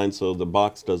actually designed so the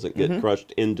box doesn't get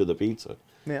crushed into the pizza.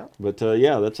 Yeah. But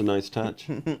yeah, that's a nice touch.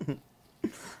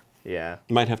 Yeah.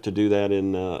 Might have to do that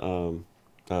in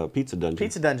Pizza Dungeon.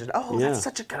 Pizza Dungeon. Oh, Yeah. that's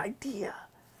such a good idea.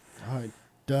 All right.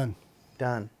 Done.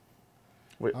 Done.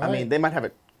 I right. mean, they might have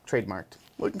it trademarked.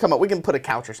 We can put a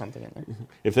couch or something in there.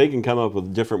 If they can come up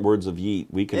with different words of yeet,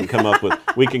 we can come up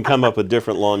with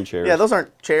different lawn chairs. Yeah, those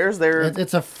aren't chairs. They're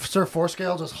It's a Sir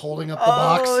Fourscale just holding up the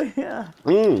box. Oh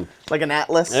yeah, like an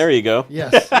atlas. There you go.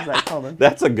 Yes. Is that called it?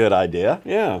 That's a good idea.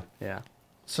 Yeah. Yeah.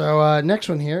 So next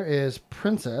one here is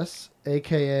Princess,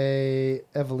 a.k.a.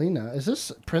 Evelina. Is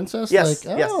this Princess? Yes.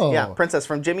 Like, Yes. oh. Yeah. Princess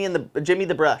from Jimmy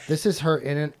the Brush. This is her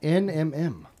in an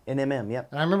NMM. NMM. Yep.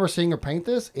 And I remember seeing her paint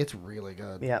this. It's really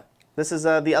good. Yep. This is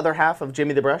the other half of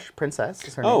Jimmy the Brush. Princess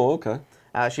is her name. Oh, okay.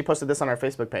 She posted this on our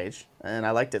Facebook page, and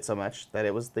I liked it so much that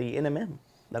it was the NMM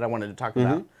that I wanted to talk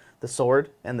about. The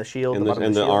sword and the shield. And the bottom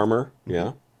of the shield. armor.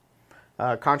 Yeah.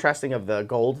 Contrasting of the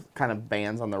gold kind of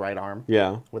bands on the right arm.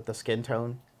 Yeah. With the skin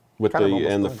tone. With Kind of the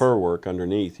almost and the blends. fur work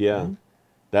underneath. Yeah.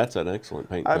 That's an excellent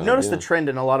paint I've job, noticed yeah. the trend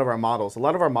in a lot of our models. A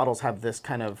lot of our models have this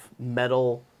kind of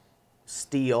metal,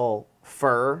 steel,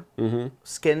 fur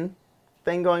skin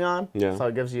thing going on. Yeah. So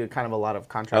it gives you kind of a lot of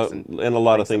contrast. And a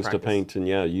lot of things to practice. paint and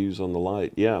use on the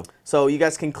light. Yeah. So you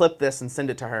guys can clip this and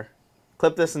send it to her.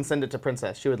 Clip this and send it to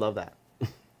Princess. She would love that.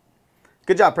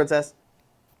 Good job, Princess.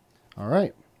 All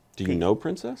right. Do you know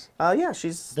Princess? Yeah,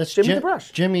 she's That's Jimmy the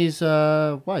Brush. Jimmy's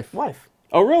wife. Wife.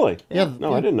 Oh, really? Yeah.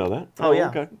 No, I didn't know that. Oh, yeah.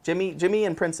 Okay. Jimmy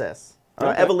and Princess.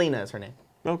 Okay. Evelina is her name.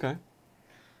 Okay.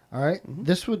 All right.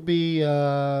 This would be,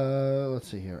 let's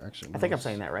see here. Actually, I think I'm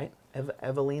saying that right.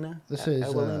 Evelina? This is,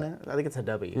 Evelina? I think it's a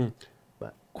W.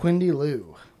 But Quindy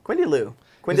Lou. Quindy Lou.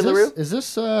 Quindy Is LaRue?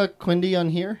 this Quindy on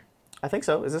here? I think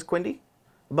so. Is this Quindy?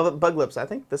 Bug Lips, I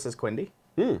think this is Quindy.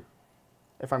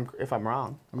 If I'm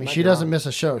wrong. I mean, she doesn't miss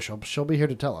a show. She'll be here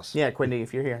to tell us. Yeah, Quindy,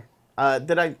 if you're here. What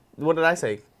did I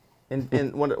say?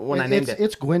 When I named it?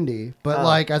 It's Gwyndy, but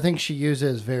like I think she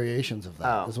uses variations of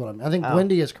that. Oh. Is what I think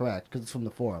Gwyndy is correct because it's from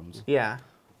the forums. Yeah.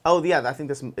 Oh, yeah, I think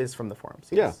this is from the forums.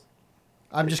 Yes.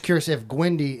 I'm just curious if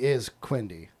Gwyndy is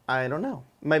Quindy. I don't know.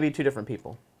 Maybe two different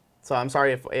people. So I'm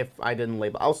sorry if I didn't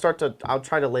label. I'll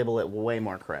try to label it way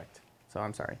more correct. So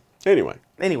I'm sorry. Anyway.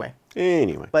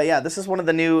 But yeah, this is one of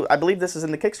the new, I believe this is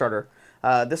in the Kickstarter.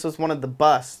 This was one of the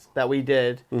busts that we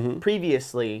did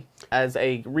previously as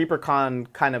a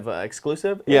ReaperCon kind of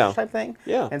exclusive type thing.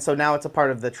 Yeah. And so now it's a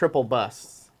part of the triple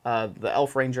busts. The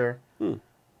Elf Ranger.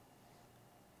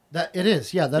 That it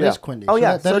is, that is Quindy. Oh,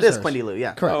 yeah, that so it is hers. Quindy Lou,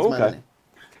 yeah. Correct. Oh, That's my okay. name.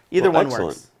 Either one excellent.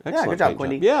 works. Excellent Yeah, good job,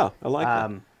 paint Quindy. Yeah, I like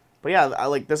that. But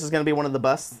yeah, this is going to be one of the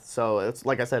busts. So it's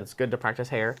like I said, it's good to practice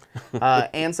hair.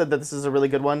 Anne said that this is a really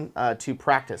good one to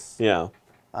practice. Yeah.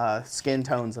 Skin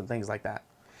tones and things like that.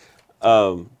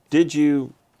 Did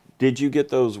you get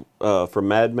those from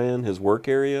Madman, his work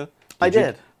area? I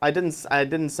did. I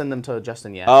didn't send them to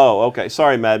Justin yet. Oh, okay.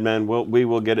 Sorry, Madman. We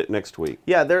will get it next week.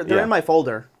 Yeah, they're in my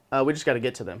folder. We just got to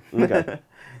get to them. Okay.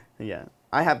 Yeah,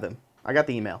 I have them. I got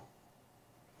the email.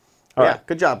 All Yeah, right.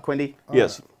 good job, Quindy.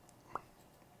 Yes.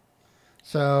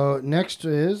 So next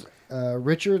is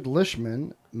Richard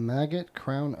Lishman, Maggot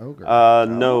Crown Ogre.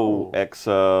 No,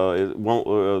 it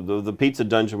won't. The pizza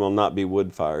dungeon will not be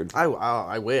wood fired.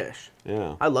 I wish.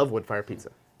 Yeah. I love wood fire pizza.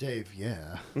 Dave,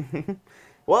 yeah.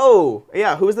 Whoa.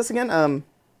 Yeah, who is this again?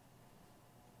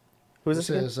 Who is This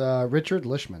this again? is Richard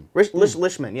Lishman.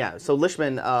 Lishman, yeah. So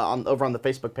Lishman, over on the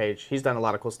Facebook page, he's done a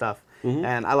lot of cool stuff.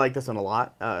 And I like this one a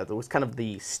lot. It was kind of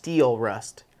the steel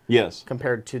rust Yes.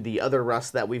 compared to the other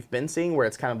rust that we've been seeing where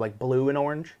it's kind of like blue and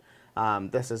orange.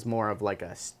 This is more of like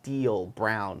a steel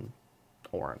brown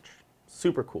orange.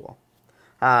 Super cool.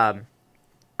 I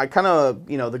kind of,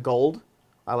 the gold.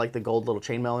 I like the gold little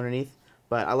chainmail underneath.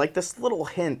 But I like this little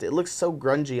hint. It looks so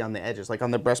grungy on the edges, like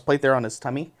on the breastplate there on his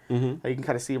tummy. You can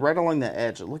kind of see right along the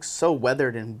edge. It looks so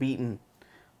weathered and beaten,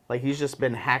 like he's just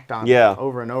been hacked on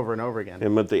over and over and over again.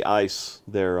 And with the ice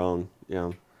there on,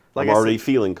 Like I'm I already said-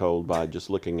 feeling cold by just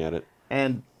looking at it.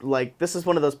 And like this is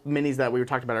one of those minis that we were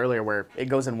talking about earlier, where it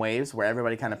goes in waves, where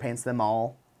everybody kind of paints them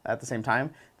all at the same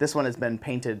time. This one has been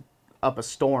painted up a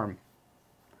storm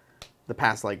the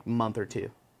past like month or two.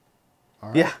 All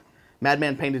right. Yeah,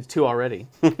 Madman painted 2 already.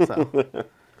 So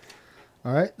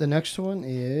All right, the next one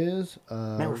is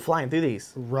man, we're flying through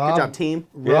these. Rob, Good job, team.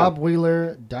 Rob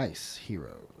Wheeler Dice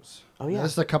Heroes. Oh, yeah.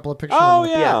 This is a couple of pictures. Oh I'm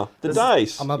yeah, Yeah, the this-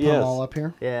 dice. gonna put them all up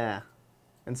here. Yeah.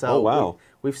 And so Oh, wow.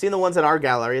 we've seen the ones in our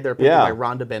gallery. They're painted Yeah. by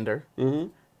Rhonda Bender.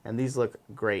 And these look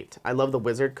great. I love the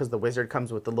wizard because the wizard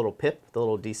comes with the little pip, the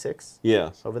little D6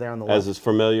 Yes. over there on the As left. is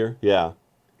familiar. Yeah.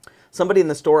 Somebody in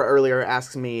the store earlier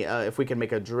asked me if we could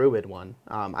make a druid one.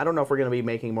 I don't know if we're going to be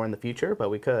making more in the future, but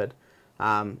we could.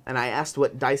 And I asked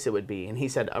what dice it would be, and he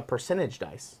said a percentage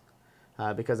dice.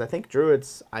 Because I think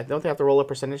druids, I don't they have to roll a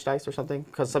percentage dice or something?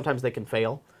 Because sometimes they can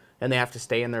fail, and they have to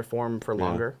stay in their form for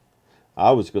longer.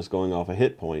 I was just going off a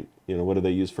hit point. What do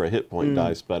they use for a hit point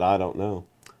dice? But I don't know.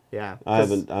 Yeah. I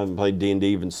haven't played D&D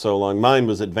even so long. Mine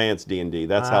was advanced D&D.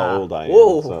 That's how old I am.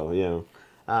 Whoa. So yeah.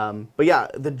 But yeah,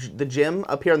 the gem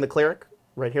up here in the cleric,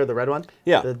 right here, the red one.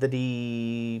 Yeah. The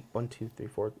D 1, 2, 3,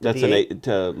 4. That's D8.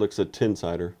 an 8. Looks a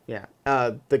 10-sider. Yeah.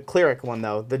 The cleric one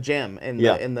though, the gem in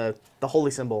the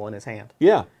holy symbol in his hand.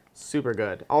 Yeah. Super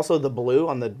good. Also the blue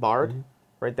on the bard,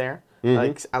 right there.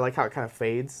 I like how it kind of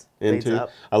fades Into.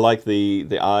 up. I like the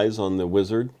eyes on the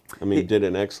wizard. I mean, did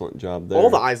an excellent job there. All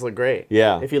the eyes look great.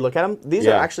 Yeah. If you look at them, these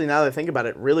Yeah. are actually, now that I think about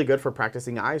it, really good for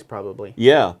practicing eyes probably.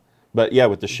 Yeah, but yeah,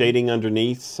 with the shading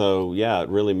underneath, so yeah, it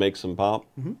really makes them pop.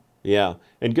 Yeah,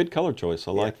 and good color choice.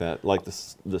 I like that. Like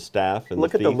the staff and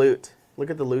Look the at the feet. loot.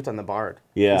 Look at the loot on the bard.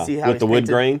 Yeah, You see how with he's the wood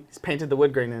painted- grain? He's painted the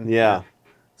wood grain in. Yeah.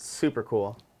 Super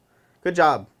cool. Good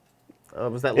job.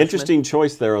 Was that Lishman? Interesting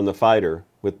choice there on the fighter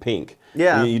with pink.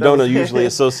 Yeah, you that don't was- usually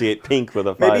associate pink with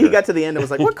a fighter. Maybe he got to the end and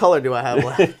was like, what color do I have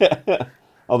left?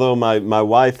 Although my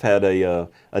wife had a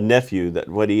nephew that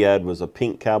what he had was a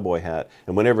pink cowboy hat,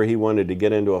 and whenever he wanted to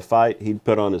get into a fight, he'd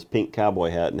put on his pink cowboy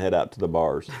hat and head out to the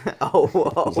bars. Oh,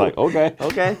 whoa. I was like, okay.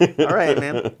 Okay. All right,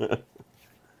 man.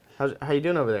 How you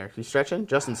doing over there? You stretching?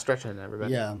 Justin's stretching,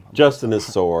 everybody. Yeah, Justin is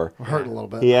sore. I'm hurting a little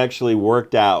bit. He actually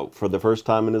worked out for the first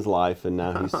time in his life, and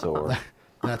now he's sore.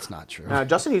 That's not true.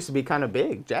 Justin used to be kind of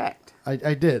big, jacked.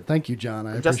 I did. Thank you, John.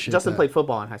 I appreciate Justin that. played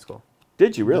football in high school.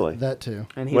 Did you really? That too.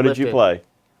 And he What did you lifted. play?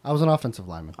 I was an offensive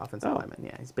lineman. Offensive lineman,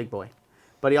 yeah. He's a big boy.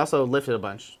 But he also lifted a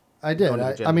bunch. I did. Going to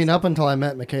the gym I mean, and up until I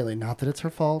met McKaylee. Not that it's her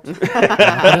fault. Not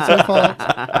that it's her fault.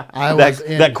 I was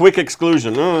in. That quick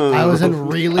exclusion. I was in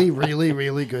really, really,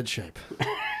 really good shape.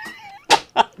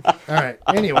 All right.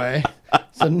 Anyway,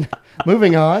 so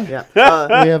moving on. Yeah.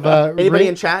 We have Anybody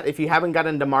in chat, if you haven't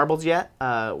gotten into marbles yet,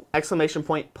 exclamation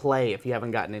point play if you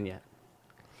haven't gotten in yet.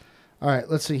 All right.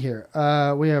 Let's see here.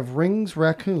 We have Rings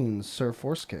Raccoons Sir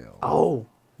Forescale. Oh,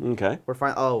 Okay. we're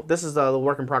fine. Oh, this is the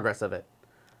work in progress of it.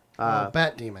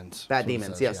 Bat Demons. Bat is what it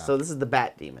Demons, says, yes. yeah. So this is the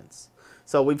Bat Demons.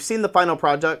 So we've seen the final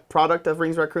product of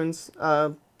Rings Raccoons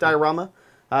diorama.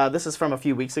 This is from a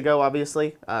few weeks ago,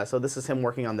 obviously. So this is him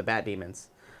working on the Bat Demons.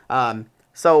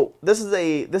 So this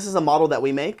is a model that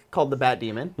we make called the Bat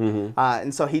Demon.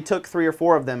 And so he took 3 or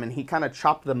 4 of them and he kind of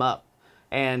chopped them up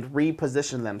and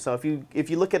repositioned them. So if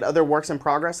you look at other works in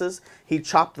progresses, he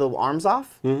chopped the arms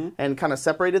off and kind of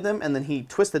separated them, and then he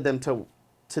twisted them to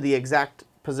the exact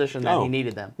position that he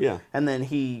needed them. Yeah. And then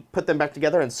he put them back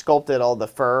together and sculpted all the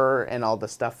fur and all the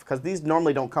stuff, because these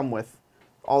normally don't come with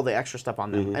all the extra stuff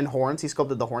on them. And horns, he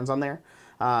sculpted the horns on there.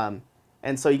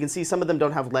 And so you can see some of them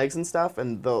don't have legs and stuff,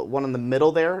 and the one in the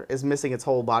middle there is missing its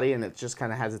whole body, and it just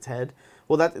kind of has its head.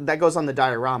 Well, that goes on the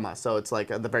diorama, so it's like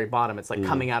at the very bottom, it's like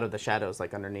coming out of the shadows,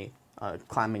 like underneath,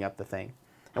 climbing up the thing.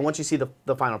 And once you see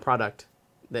the final product,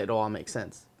 it'll all make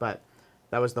sense. But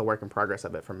that was the work in progress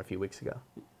of it from a few weeks ago.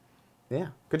 Yeah,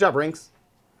 good job, Rinks.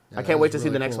 Yeah, I can't wait to see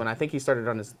really the next cool. one. I think he started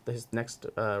on his next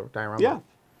diorama. Yeah.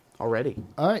 Already.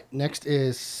 All right, next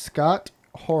is Scott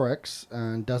Horrocks,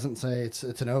 and doesn't say it's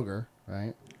an ogre,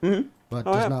 right? But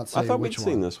does not say I thought which we'd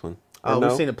one. seen this one. Oh, No?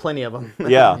 we've seen plenty of them.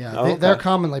 Yeah. Yeah, Oh, they're okay.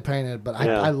 commonly painted, but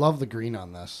Yeah. I love the green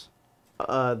on this.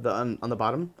 On the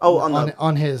bottom. Oh,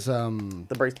 on his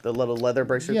the little leather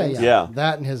bracer yeah, things. yeah Yeah.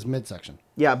 that in his midsection.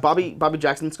 Yeah, Bobby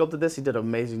Jackson sculpted this. He did an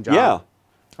amazing job. Yeah.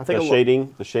 I think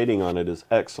The shading on it is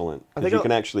excellent. I Because think you a-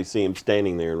 can actually see him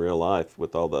standing there in real life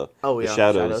with all the, Oh, the yeah,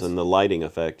 shadows, shadows. and the lighting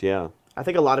effect. Yeah. I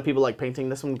think a lot of people like painting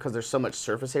this one because there's so much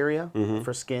surface area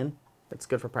for skin. It's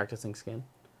good for practicing skin.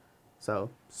 So,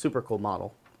 super cool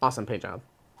model. Awesome paint job.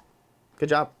 Good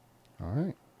job. All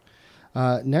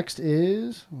right. Next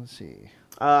is, let's see.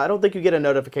 I don't think you get a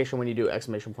notification when you do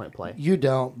exclamation point play. You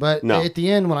don't, but No. at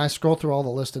the end, when I scroll through all the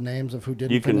list of names of who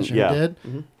didn't You can- finish and yeah. who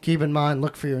did, keep in mind,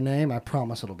 look for your name. I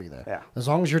promise it'll be there. Yeah. As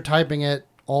long as you're typing it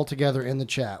all together in the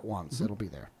chat once, it'll be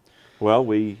there. Well,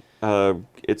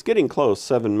 it's getting close.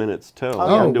 7 minutes till.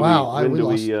 Oh, When do wow, We, when we do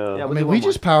lost- we? Yeah, I we'll mean, do we one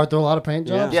just powered through a lot of paint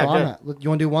jobs. Yeah, so good. you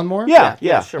want to do one more? Yeah.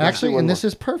 sure. Actually, one and more. this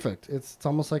is perfect. It's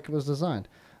almost like it was designed.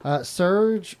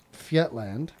 Serge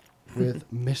Fietland with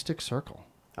Mystic Circle.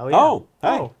 Oh, yeah. Oh, hey.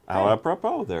 Oh, How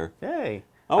apropos there. hey.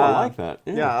 Oh, I like that.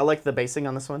 Yeah, I like the basing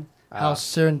on this one. How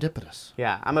serendipitous.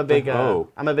 Yeah, I'm a big Oh.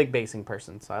 basing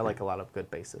person, so I like a lot of good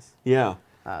bases. Yeah.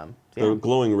 Yeah. The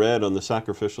glowing red on the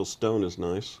sacrificial stone is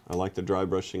nice. I like the dry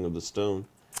brushing of the stone.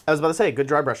 I was about to say, good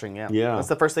dry brushing. Yeah. Yeah. That's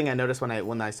the first thing I noticed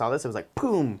when I saw this. It was like,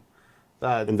 boom.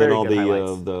 And very then all good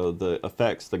highlights. the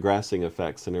effects, the grassing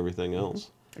effects and everything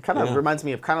else. It kind of Yeah. reminds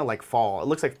me of kind of like fall. It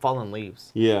looks like fallen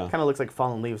leaves. Yeah. Kind of looks like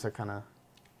fallen leaves are kind of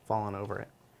falling over it.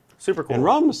 Super cool. And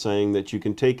Ron was saying that you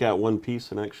can take out one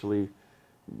piece and actually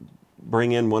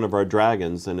bring in one of our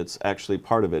dragons, and it's actually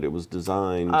part of it. It was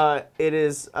designed. It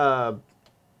is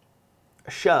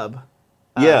Shub.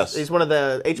 Yes. He's one of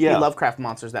the H.P. Yeah. Lovecraft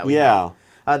monsters that we yeah.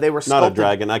 have. They were Not sculpted. a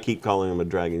dragon. I keep calling him a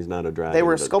dragon. He's not a dragon. They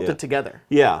were but sculpted yeah. together.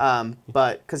 Yeah.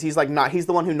 But because he's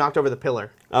the one who knocked over the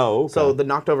pillar. Oh, okay. So the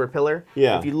knocked over pillar.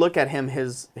 Yeah. If you look at him,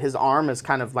 his arm is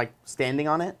kind of like standing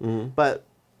on it. But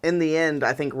in the end,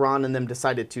 I think Ron and them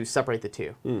decided to separate the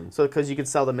two. So because you could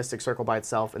sell the Mystic Circle by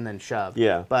itself and then Shove.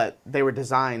 Yeah. But they were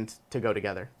designed to go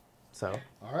together. So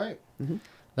All right.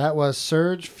 That was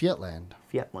Serge Fietland.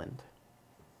 Fietland,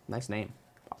 nice name.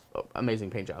 Oh, amazing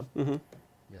paint job.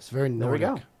 Yes, very There we Nordic.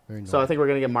 go. Very Nordic. So I think we're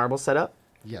gonna get marbles set up.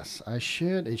 Yes, I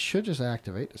should. It should just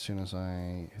activate as soon as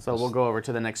I. hit So this. we'll go over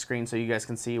to the next screen so you guys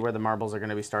can see where the marbles are going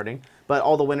to be starting. But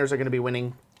all the winners are going to be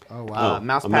winning Oh wow.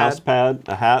 mouse a pad. mouse pad,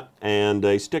 a hat, and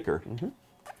a sticker.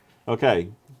 Okay.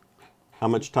 How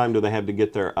much time do they have to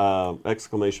get their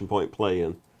exclamation point play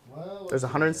in? Well, There's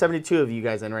 172 of you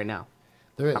guys in right now.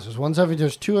 there is. There's 170.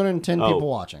 There's 210 Oh. people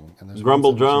watching, and there's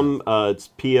Grumble 172. drum. It's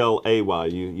PLAY.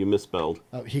 You misspelled.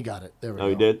 Oh, he got it. There we go. Oh,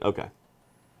 you did. Okay.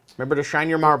 Remember to shine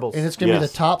your marbles. And it's gonna be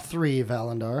Yes. the top 3,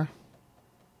 Valandar.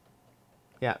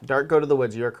 Yeah, Dark, go to the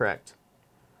woods. You're correct.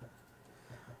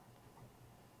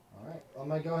 All right. I'm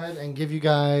gonna go ahead and give you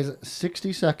guys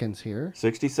 60 seconds here.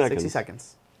 60 seconds. 60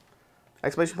 seconds.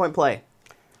 Exclamation point play.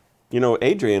 You know,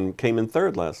 Adrian came in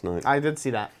third last night. I did see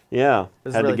that. Yeah.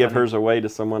 was Had really to give funny. hers away to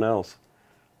someone else.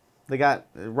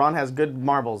 Ron has good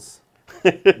marbles.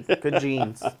 Good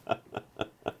genes.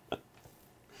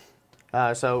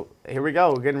 So here we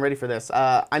go. We're getting ready for this.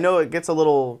 I know it gets a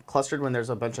little clustered when there's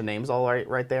a bunch of names all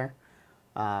right there.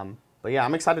 But yeah,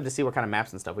 I'm excited to see what kind of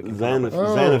maps and stuff we can come up with.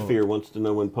 Oh. Xanafir wants to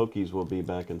know when Pokies will be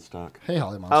back in stock. Hey,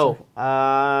 Holly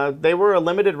Monster. They were a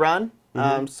limited run.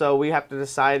 So we have to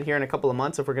decide here in a couple of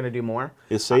months if we're going to do more.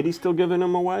 Is Sadie still giving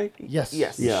them away? Yes.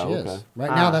 Yes. Yeah, she okay. is. Right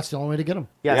now, that's the only way to get them.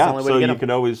 Yeah, it's the only way so to get you them. can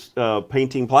always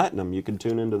Painting Platinum. You can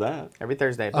tune into that. Every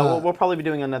Thursday. But we'll probably be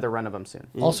doing another run of them soon.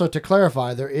 Also, to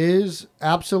clarify, there is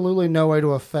absolutely no way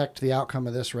to affect the outcome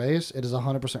of this race. It is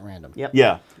 100% random. Yep.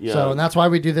 Yeah. Yeah. So, and that's why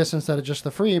we do this instead of just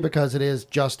the free, because it is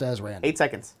just as random. 8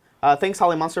 seconds. Thanks,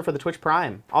 Holly Monster, for the Twitch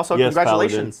Prime. Also, yes,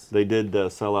 congratulations. Paladin. They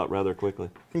did sell out rather quickly.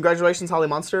 Congratulations, Holly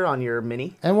Monster, on your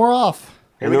mini. And we're off.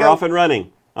 Here And we they're go. off and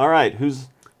running. All right, who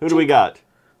do we got?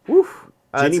 Woo.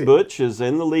 Jenny Butch is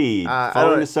in the lead,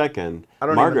 following a second. I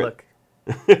don't Margaret.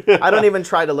 even look. I don't even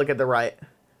try to look at the right.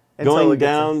 Going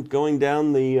down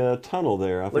the tunnel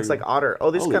there. Looks like Otter.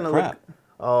 Oh, these kind of look.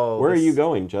 Oh. Where are you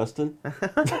going, Justin? I'm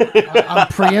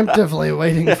preemptively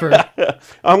waiting for.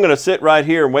 I'm going to sit right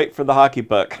here and wait for the hockey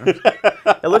puck.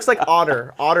 It looks like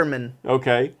Otterman.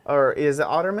 Okay. Or is it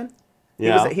Otterman?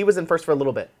 Yeah. He was in first for a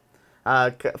little bit.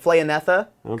 Flayanetha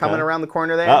coming around the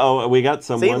corner there. Uh-oh, we got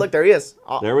someone. See, look, there he is.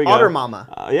 There we go. Otter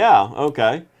Mama. Yeah,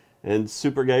 okay. And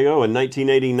Super Gago in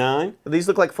 1989. These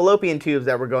look like fallopian tubes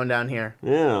that were going down here.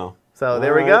 Yeah. So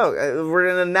there we go. We're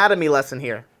in an anatomy lesson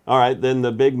here. All right, then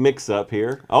the big mix-up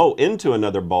here. Oh, into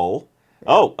another bowl.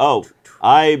 Oh,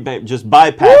 I just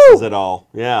bypasses it all.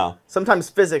 Yeah. Sometimes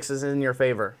physics is in your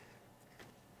favor.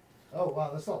 Oh,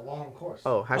 wow, that's a long course.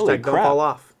 Oh, hashtag Holy don't crap. fall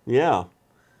off. Yeah.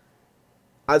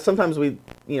 Sometimes we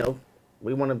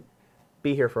want to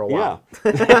be here for a while.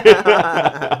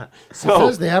 Yeah. It So,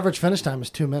 says the average finish time is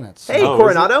 2 minutes. Hey, Oh, is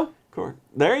Coronado.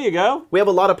 there you go. We have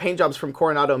a lot of paint jobs from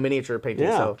Coronado miniature painting,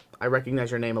 Yeah. so I recognize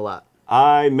your name a lot.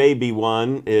 I Maybe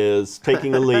One is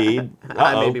taking a lead.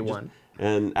 I may be one.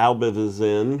 And Albiv is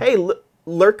in. Hey,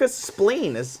 Lurkus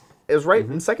Spleen is right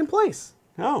in second place.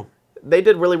 Oh. They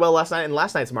did really well last night in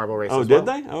last night's marble race. Oh, as did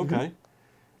well. they? Okay.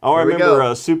 Oh, I Here we remember go.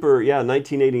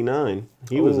 1989.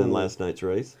 He was in Ooh. last night's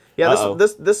race. Yeah,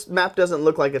 this map doesn't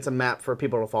look like it's a map for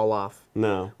people to fall off.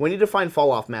 No. We need to find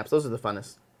fall off maps. Those are the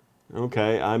funnest.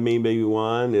 Okay, I Maybe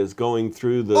One is going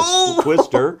through the Oh!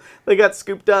 twister. They got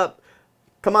scooped up.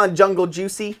 Come on,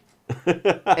 JungleJoosy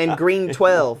and Green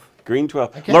 12. Green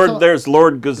 12. can't tell- There's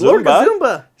Lord Gazumba. Lord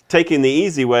Gazumba. Taking the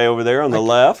easy way over there on the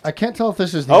left. I can't tell if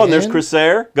this is the Oh, and end. there's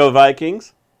Crusair. Go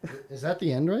Vikings. Is that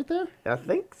the end right there? I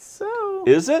think so.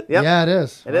 Is it? Yep. Yeah, it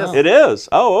is. It is. Wow. It is.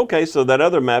 Oh, okay. So that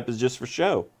other map is just for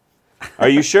show. Are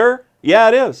you sure? Yeah,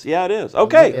 it is. Yeah, it is.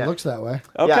 Okay. It looks that way.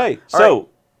 Okay. Yeah. So,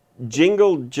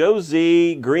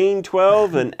 JungleJoosy, Green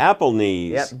 12, and Appleknees.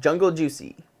 Yep,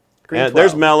 JungleJoosy. Green And 12.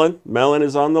 there's Melon. Melon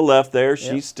is on the left there.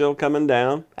 She's still coming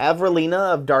down.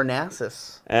 Avrelina of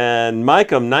Darnassus. And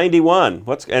Micam 91.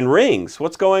 And Rings.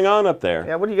 What's going on up there?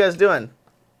 Yeah, what are you guys doing? You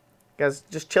guys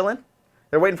just chilling?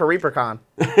 They're waiting for ReaperCon.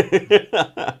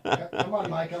 Come on,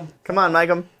 Micah. Come on,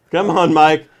 Micam. Come on,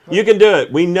 Mike. You can do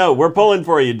it. We know. We're pulling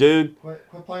for you, dude. Quit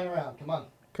playing around. Come on.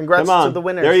 Congrats Come on. to the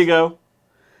winners. There you go.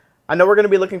 I know we're going to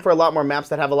be looking for a lot more maps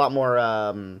that have a lot more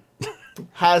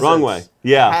hazards. Wrong way.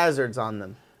 Yeah. Hazards on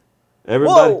them.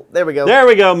 Everybody. Whoa! There we go. There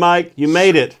we go, Mike. You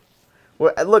made it.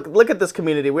 Look at this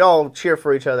community. We all cheer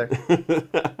for each other.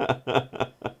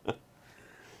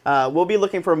 We'll be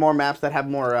looking for more maps that have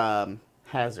more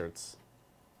hazards.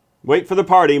 Wait for the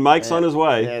party. Mike's on his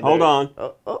way. Yeah, Hold on.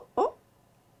 Oh.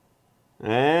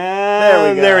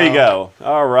 And we there you go. go.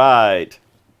 All right.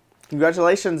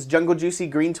 Congratulations, JungleJoosy,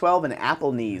 Green 12, and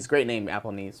Appleknees. Great name,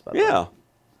 Appleknees. By the way. Yeah.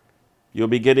 You'll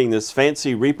be getting this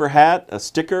fancy Reaper hat, a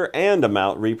sticker, and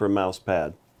a Reaper mouse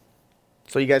pad.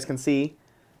 So you guys can see.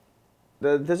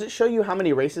 Does it show you how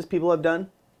many races people have done?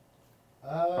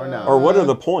 Or no? Or what are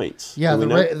the points? Yeah, Do we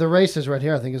know? the race is right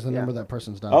here. I think is the number that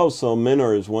person's done. Oh, so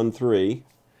Minor is 1-3.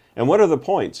 And what are the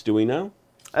points? Do we know?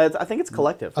 I think it's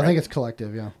collective. I Right? think it's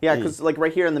collective. Yeah. Yeah, because like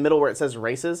right here in the middle where it says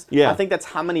races, Yeah. I think that's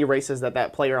how many races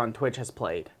that player on Twitch has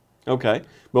played. Okay.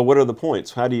 But what are the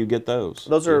points? How do you get those?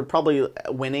 Those are probably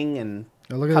winning and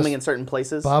Oh, look at coming this. in certain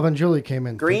places. Bob and Julie came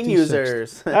in. Green 56th.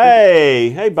 users.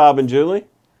 Hey, Bob and Julie.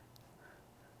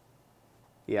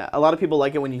 Yeah, a lot of people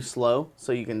like it when you slow,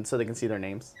 so they can see their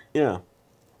names. Yeah.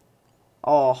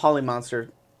 Oh, Holly Monster,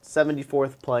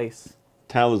 74th place.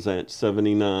 Talazant,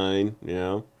 79.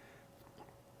 Yeah.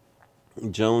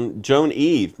 Joan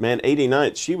Eve, man,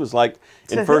 89th. She was like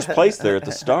in first place there at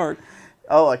the start.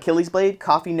 Oh, Achilles Blade,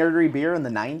 Coffee Nerdery Beer in the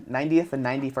 90th and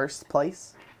 91st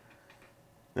place.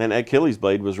 And Achilles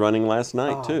Blade was running last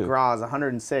night Oh, too. Graz,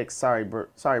 106. Sorry,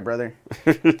 brother.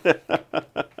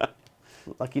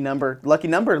 Lucky number, Lord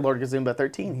Gazumba,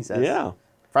 13, he says. Yeah.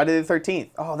 Friday the 13th.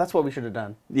 Oh, that's what we should have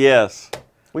done. Yes.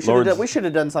 We should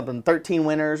have done something. 13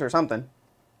 winners or something.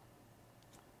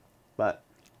 But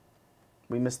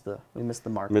we missed the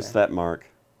mark. Missed there. that mark.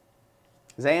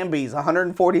 Zambies,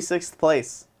 146th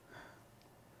place.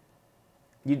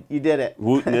 You did it.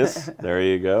 Wootness. There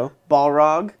you go.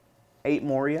 Balrog, 8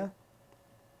 Moria.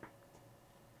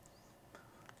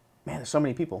 Man, there's so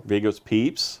many people. Vigos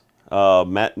Peeps.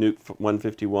 Matt Newt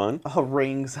 151. Oh,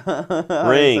 Rings.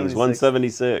 Rings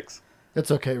 176. It's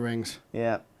okay, Rings.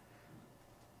 Yeah.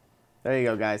 There you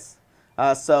go, guys.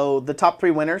 So the top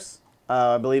 3 winners,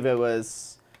 I believe it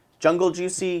was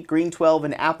JungleJoosy, Green 12,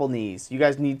 and Appleknees. You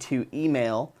guys need to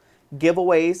email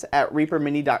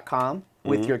giveaways@reapermini.com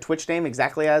with your Twitch name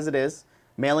exactly as it is,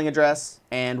 mailing address,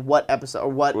 and what episode or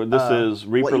what. Well, this is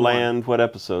Reaperland. What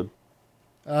episode?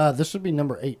 This would be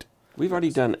number 8. We've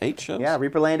already done 8 shows. Yeah,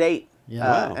 Reaperland 8.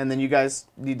 Yeah. Wow. And then you guys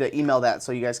need to email that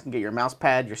so you guys can get your mouse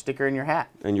pad, your sticker, and your hat.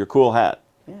 And your cool hat.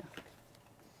 Yeah.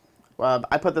 Well,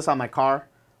 I put this on my car.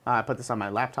 I put this on my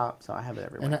laptop, so I have it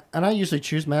everywhere. And I usually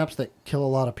choose maps that kill a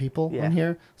lot of people Yeah. in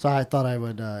here. So I thought I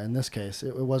would, in this case,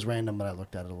 it was random, but I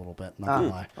looked at it a little bit. Not gonna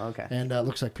lie. Okay. And it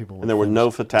looks like people. And there were no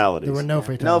finished. fatalities. There were no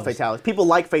fatalities. No fatalities. People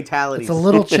like fatalities. It's a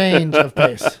little change of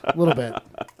pace, a little bit.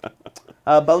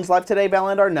 Bones Live today,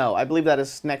 Valandar? No, I believe that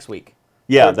is next week.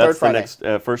 Yeah, Third that's the Friday.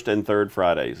 next first and third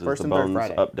Fridays is First the and third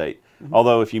Bones Friday. update.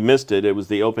 Although if you missed it, it was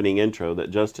the opening intro that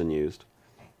Justin used.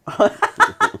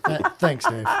 Thanks,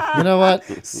 Dave. You know what?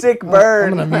 Sick I'm bird.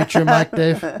 gonna mute your mic,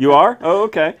 Dave. You are? Oh,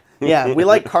 okay. Yeah, we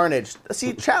like Carnage.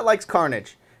 See, chat likes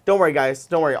Carnage. Don't worry, guys.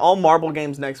 Don't worry. All marble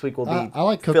games next week will be I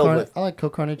like filled Coke. with. I like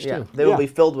Coke Carnage Yeah, too. they will Yeah. be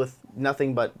filled with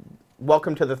nothing but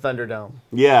welcome to the Thunderdome.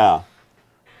 Yeah.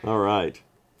 All right.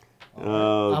 I'm Did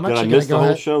I actually miss gonna the go whole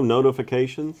ahead. show?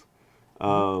 Notifications? I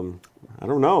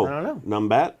don't know. I don't know.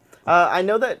 Numbat? I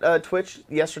know that Twitch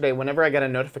yesterday, whenever I got a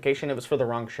notification, it was for the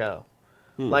wrong show.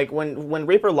 Like when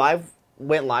Reaper Live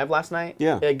went live last night,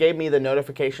 Yeah. it gave me the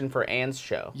notification for Ann's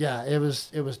show. Yeah, it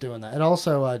was doing that. It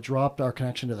also dropped our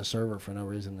connection to the server for no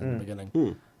reason in the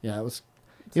beginning. Yeah, it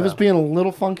was being a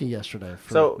little funky yesterday.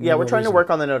 So yeah, no we're trying to reason. work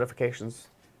on the notifications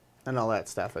and all that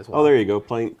stuff as well. Oh, there you go.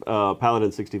 Playing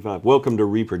Paladin 65. Welcome to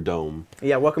Reaper Dome.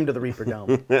 Yeah, welcome to the Reaper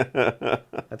Dome.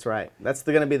 That's right. That's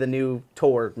going to be the new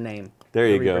tour name. There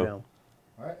the you Reaper go. Dome.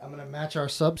 All right, I'm gonna match our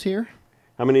subs here.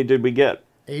 How many did we get?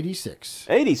 86.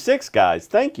 86, guys.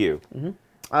 Thank you.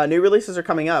 New releases are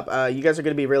coming up. You guys are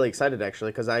going to be really excited,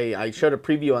 actually, because I showed a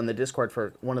preview on the Discord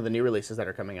for one of the new releases that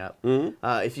are coming up.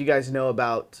 If you guys know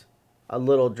about a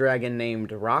little dragon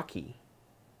named Rocky,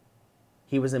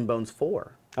 he was in Bones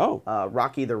 4. Oh.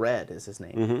 Rocky the Red is his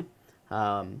name.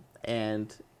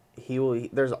 And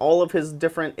there's all of his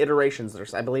different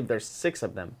iterations. I believe there's 6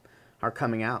 of them are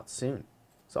coming out soon.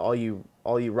 So all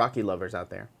you Rocky lovers out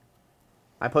there.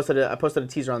 I posted a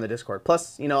teaser on the Discord.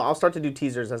 Plus, I'll start to do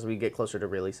teasers as we get closer to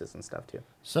releases and stuff too.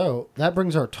 So that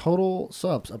brings our total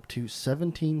subs up to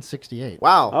 1768.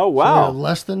 Wow. Oh, So wow. we're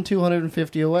less than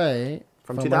 250 away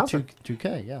From our 2,000.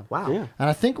 2K. Yeah. Wow. Yeah. And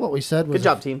I think what we said was, Good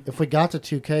job, team. If we got to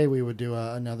 2K, we would do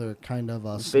another kind of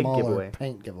a Big smaller giveaway.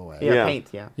 paint giveaway. Yeah, Yeah. paint,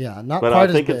 yeah. Yeah, not But quite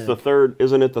I think as it's big. the third,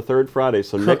 isn't it the third Friday?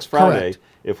 So next Friday, correct.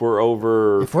 if we're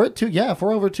over... If we're at if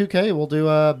we're over 2K, we'll do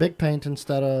a big paint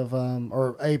instead of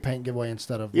or a paint giveaway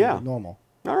instead of Yeah. normal.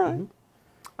 All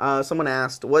right. Someone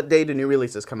asked, what day do new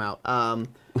releases come out?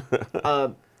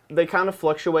 They kind of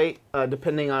fluctuate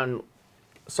depending on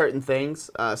certain things.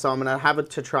 So I'm going to have it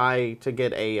to try to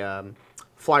get a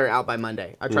flyer out by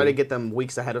Monday. I try to get them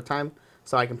weeks ahead of time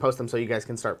so I can post them so you guys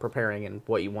can start preparing and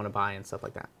what you want to buy and stuff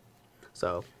like that.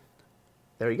 So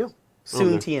there you go.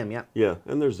 Soon there. TM, yeah. Yeah,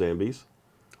 and there's Zambies.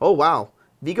 Oh, wow.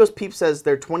 Vigo's Peep says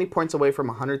they're 20 points away from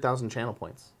 100,000 channel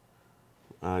points.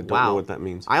 I don't Wow. know what that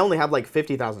means. I only have like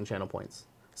 50,000 channel points.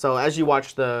 So as you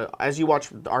watch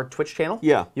our Twitch channel,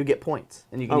 Yeah. you get points,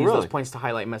 and you can Oh, use really? those points to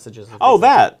highlight messages. and Oh, things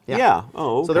like that. Yeah. Yeah.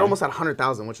 Oh, okay. So they're almost at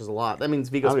 100,000, which is a lot. That means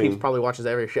Vigo's I mean- Peeps probably watches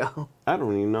every show. I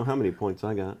don't even know how many points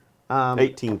I got.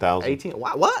 18,000. 18.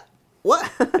 What?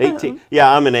 What? 18.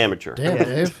 Yeah, I'm an amateur. Damn,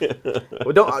 Dave.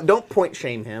 Well, don't point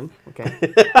shame him.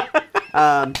 Okay.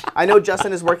 I know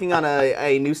Justin is working on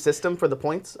a new system for the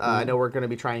points. I know we're going to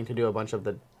be trying to do a bunch of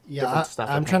the Yeah, different stuff.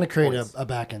 I'm that trying to counts create points. a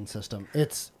back end system.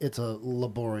 It's a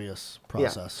laborious Yeah.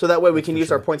 process. So that way we That's can for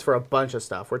use our sure. points for a bunch of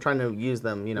stuff. We're trying to use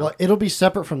them. Well, it'll be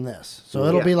separate from this, so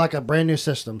it'll Yeah. be like a brand new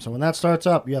system. So when that starts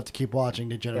up, you have to keep watching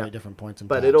to generate Yeah. different points and.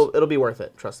 but tabs. it'll be worth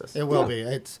it. Trust us. It will be.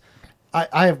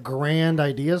 I have grand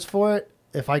ideas for it.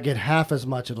 If I get half as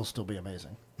much, it'll still be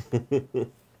amazing.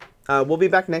 We'll be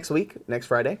back next week, next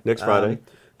Friday. Next Friday.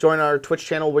 Join our Twitch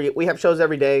channel. We have shows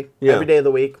every day, Yeah. every day of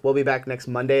the week. We'll be back next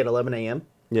Monday at 11 a.m.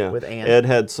 Yeah. with Ann. Ed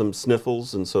had some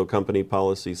sniffles, and so company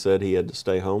policy said he had to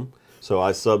stay home. So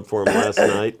I subbed for him last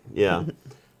night. Yeah.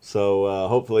 So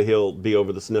hopefully he'll be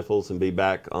over the sniffles and be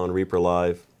back on Reaper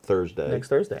Live Thursday. Next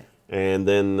Thursday. And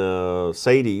then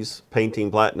Sadie's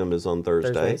Painting Platinum is on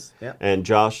Thursday. Thursdays, yeah. And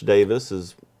Josh Davis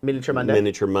is Miniature Monday.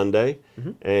 Miniature Monday.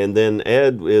 And then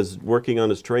Ed is working on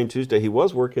his Terrain Tuesday. He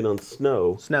was working on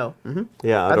Snow. Snow.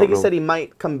 Yeah, I don't think he know. said he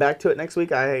might come back to it next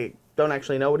week. I don't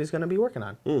actually know what he's going to be working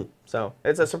on. So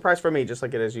it's a surprise for me, just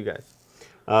like it is you guys.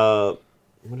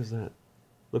 What is that?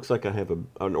 Looks like I have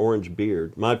an orange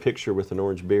beard. My picture with an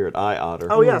orange beard. Eye Otter.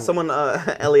 Oh yeah, someone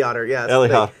Ellie Otter. Yes. Ellie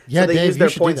They- Otter. Yeah, so they Dave, use you their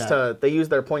should do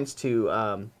points that.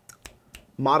 to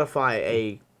modify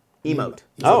a emote.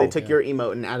 So Oh. they took your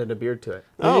emote and added a beard to it.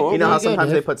 Oh, You know There how you go, sometimes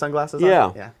they Dave. put sunglasses Yeah.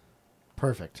 on? Yeah.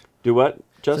 Perfect. Do what, So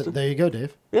Justin? there you go,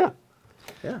 Dave. Yeah.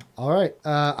 Yeah. All right.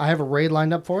 I have a raid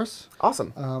lined up for us.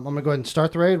 Awesome. I'm going to go ahead and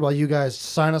start the raid while you guys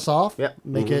sign us off. Yep.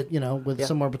 Make it, with Yeah.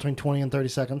 somewhere between 20 and 30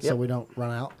 seconds so Yep. we don't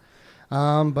run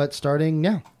out. But starting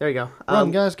now. There you go.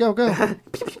 Run, guys. Go, go.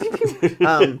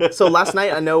 So last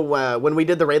night, I know when we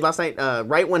did the raid last night,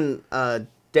 right when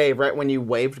Dave, right when you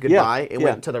waved goodbye, it yeah.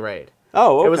 went to the raid.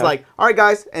 Oh, okay. It was like, all right,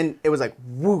 guys, and it was like,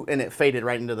 woo, and it faded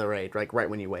right into the raid, like right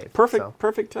when you waved. perfect, So,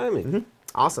 perfect timing.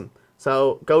 awesome.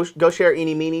 So go share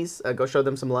Eenie Meenies. Go show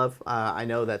them some love. I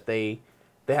know that they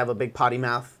have a big potty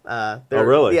mouth.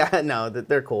 Really? Yeah, no,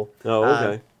 they're cool. Oh,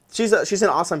 okay. She's an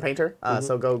awesome painter.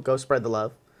 So go spread the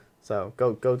love. So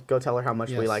go tell her how much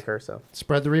we Yes. like her. So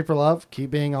Spread the Reaper love.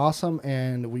 Keep being awesome.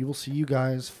 And we will see you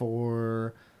guys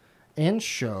for end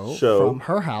show from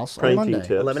her house on Pranking Monday.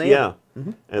 tips. 11 Yeah.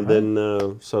 a.m. And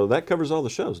then, so that covers all the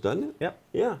shows, doesn't it? Yep.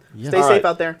 Yeah. Yes. Stay All safe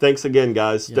out there. Thanks again,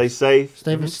 guys. Stay Yes. safe.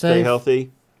 Stay Stay safe.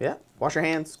 healthy. Yeah. Wash your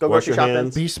hands. Go Wash grocery your shopping.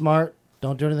 hands. Be smart.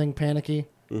 Don't do anything panicky.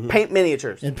 Paint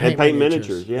miniatures. And And paint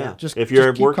miniatures. Yeah. Just- if you're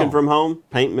just keep working calm. from home,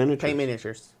 paint miniatures. Paint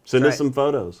miniatures. Send That's us some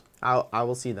photos. right. I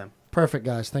will see them. Perfect,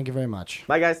 guys. Thank you very much.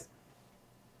 Bye, guys.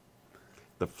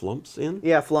 The flumps in?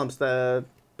 Yeah, Flumps, the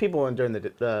people during the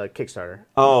Kickstarter.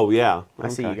 Oh, yeah. I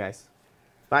see you guys.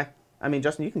 Bye. I mean,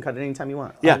 Justin, you can cut it anytime you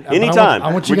want. Yeah, But anytime.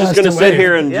 I want you We're just guys going to to sit wave.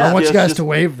 here and Yeah. I want you guys just- to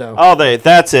wave, though. Oh,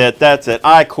 that's it.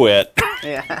 I quit.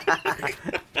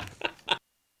 Yeah.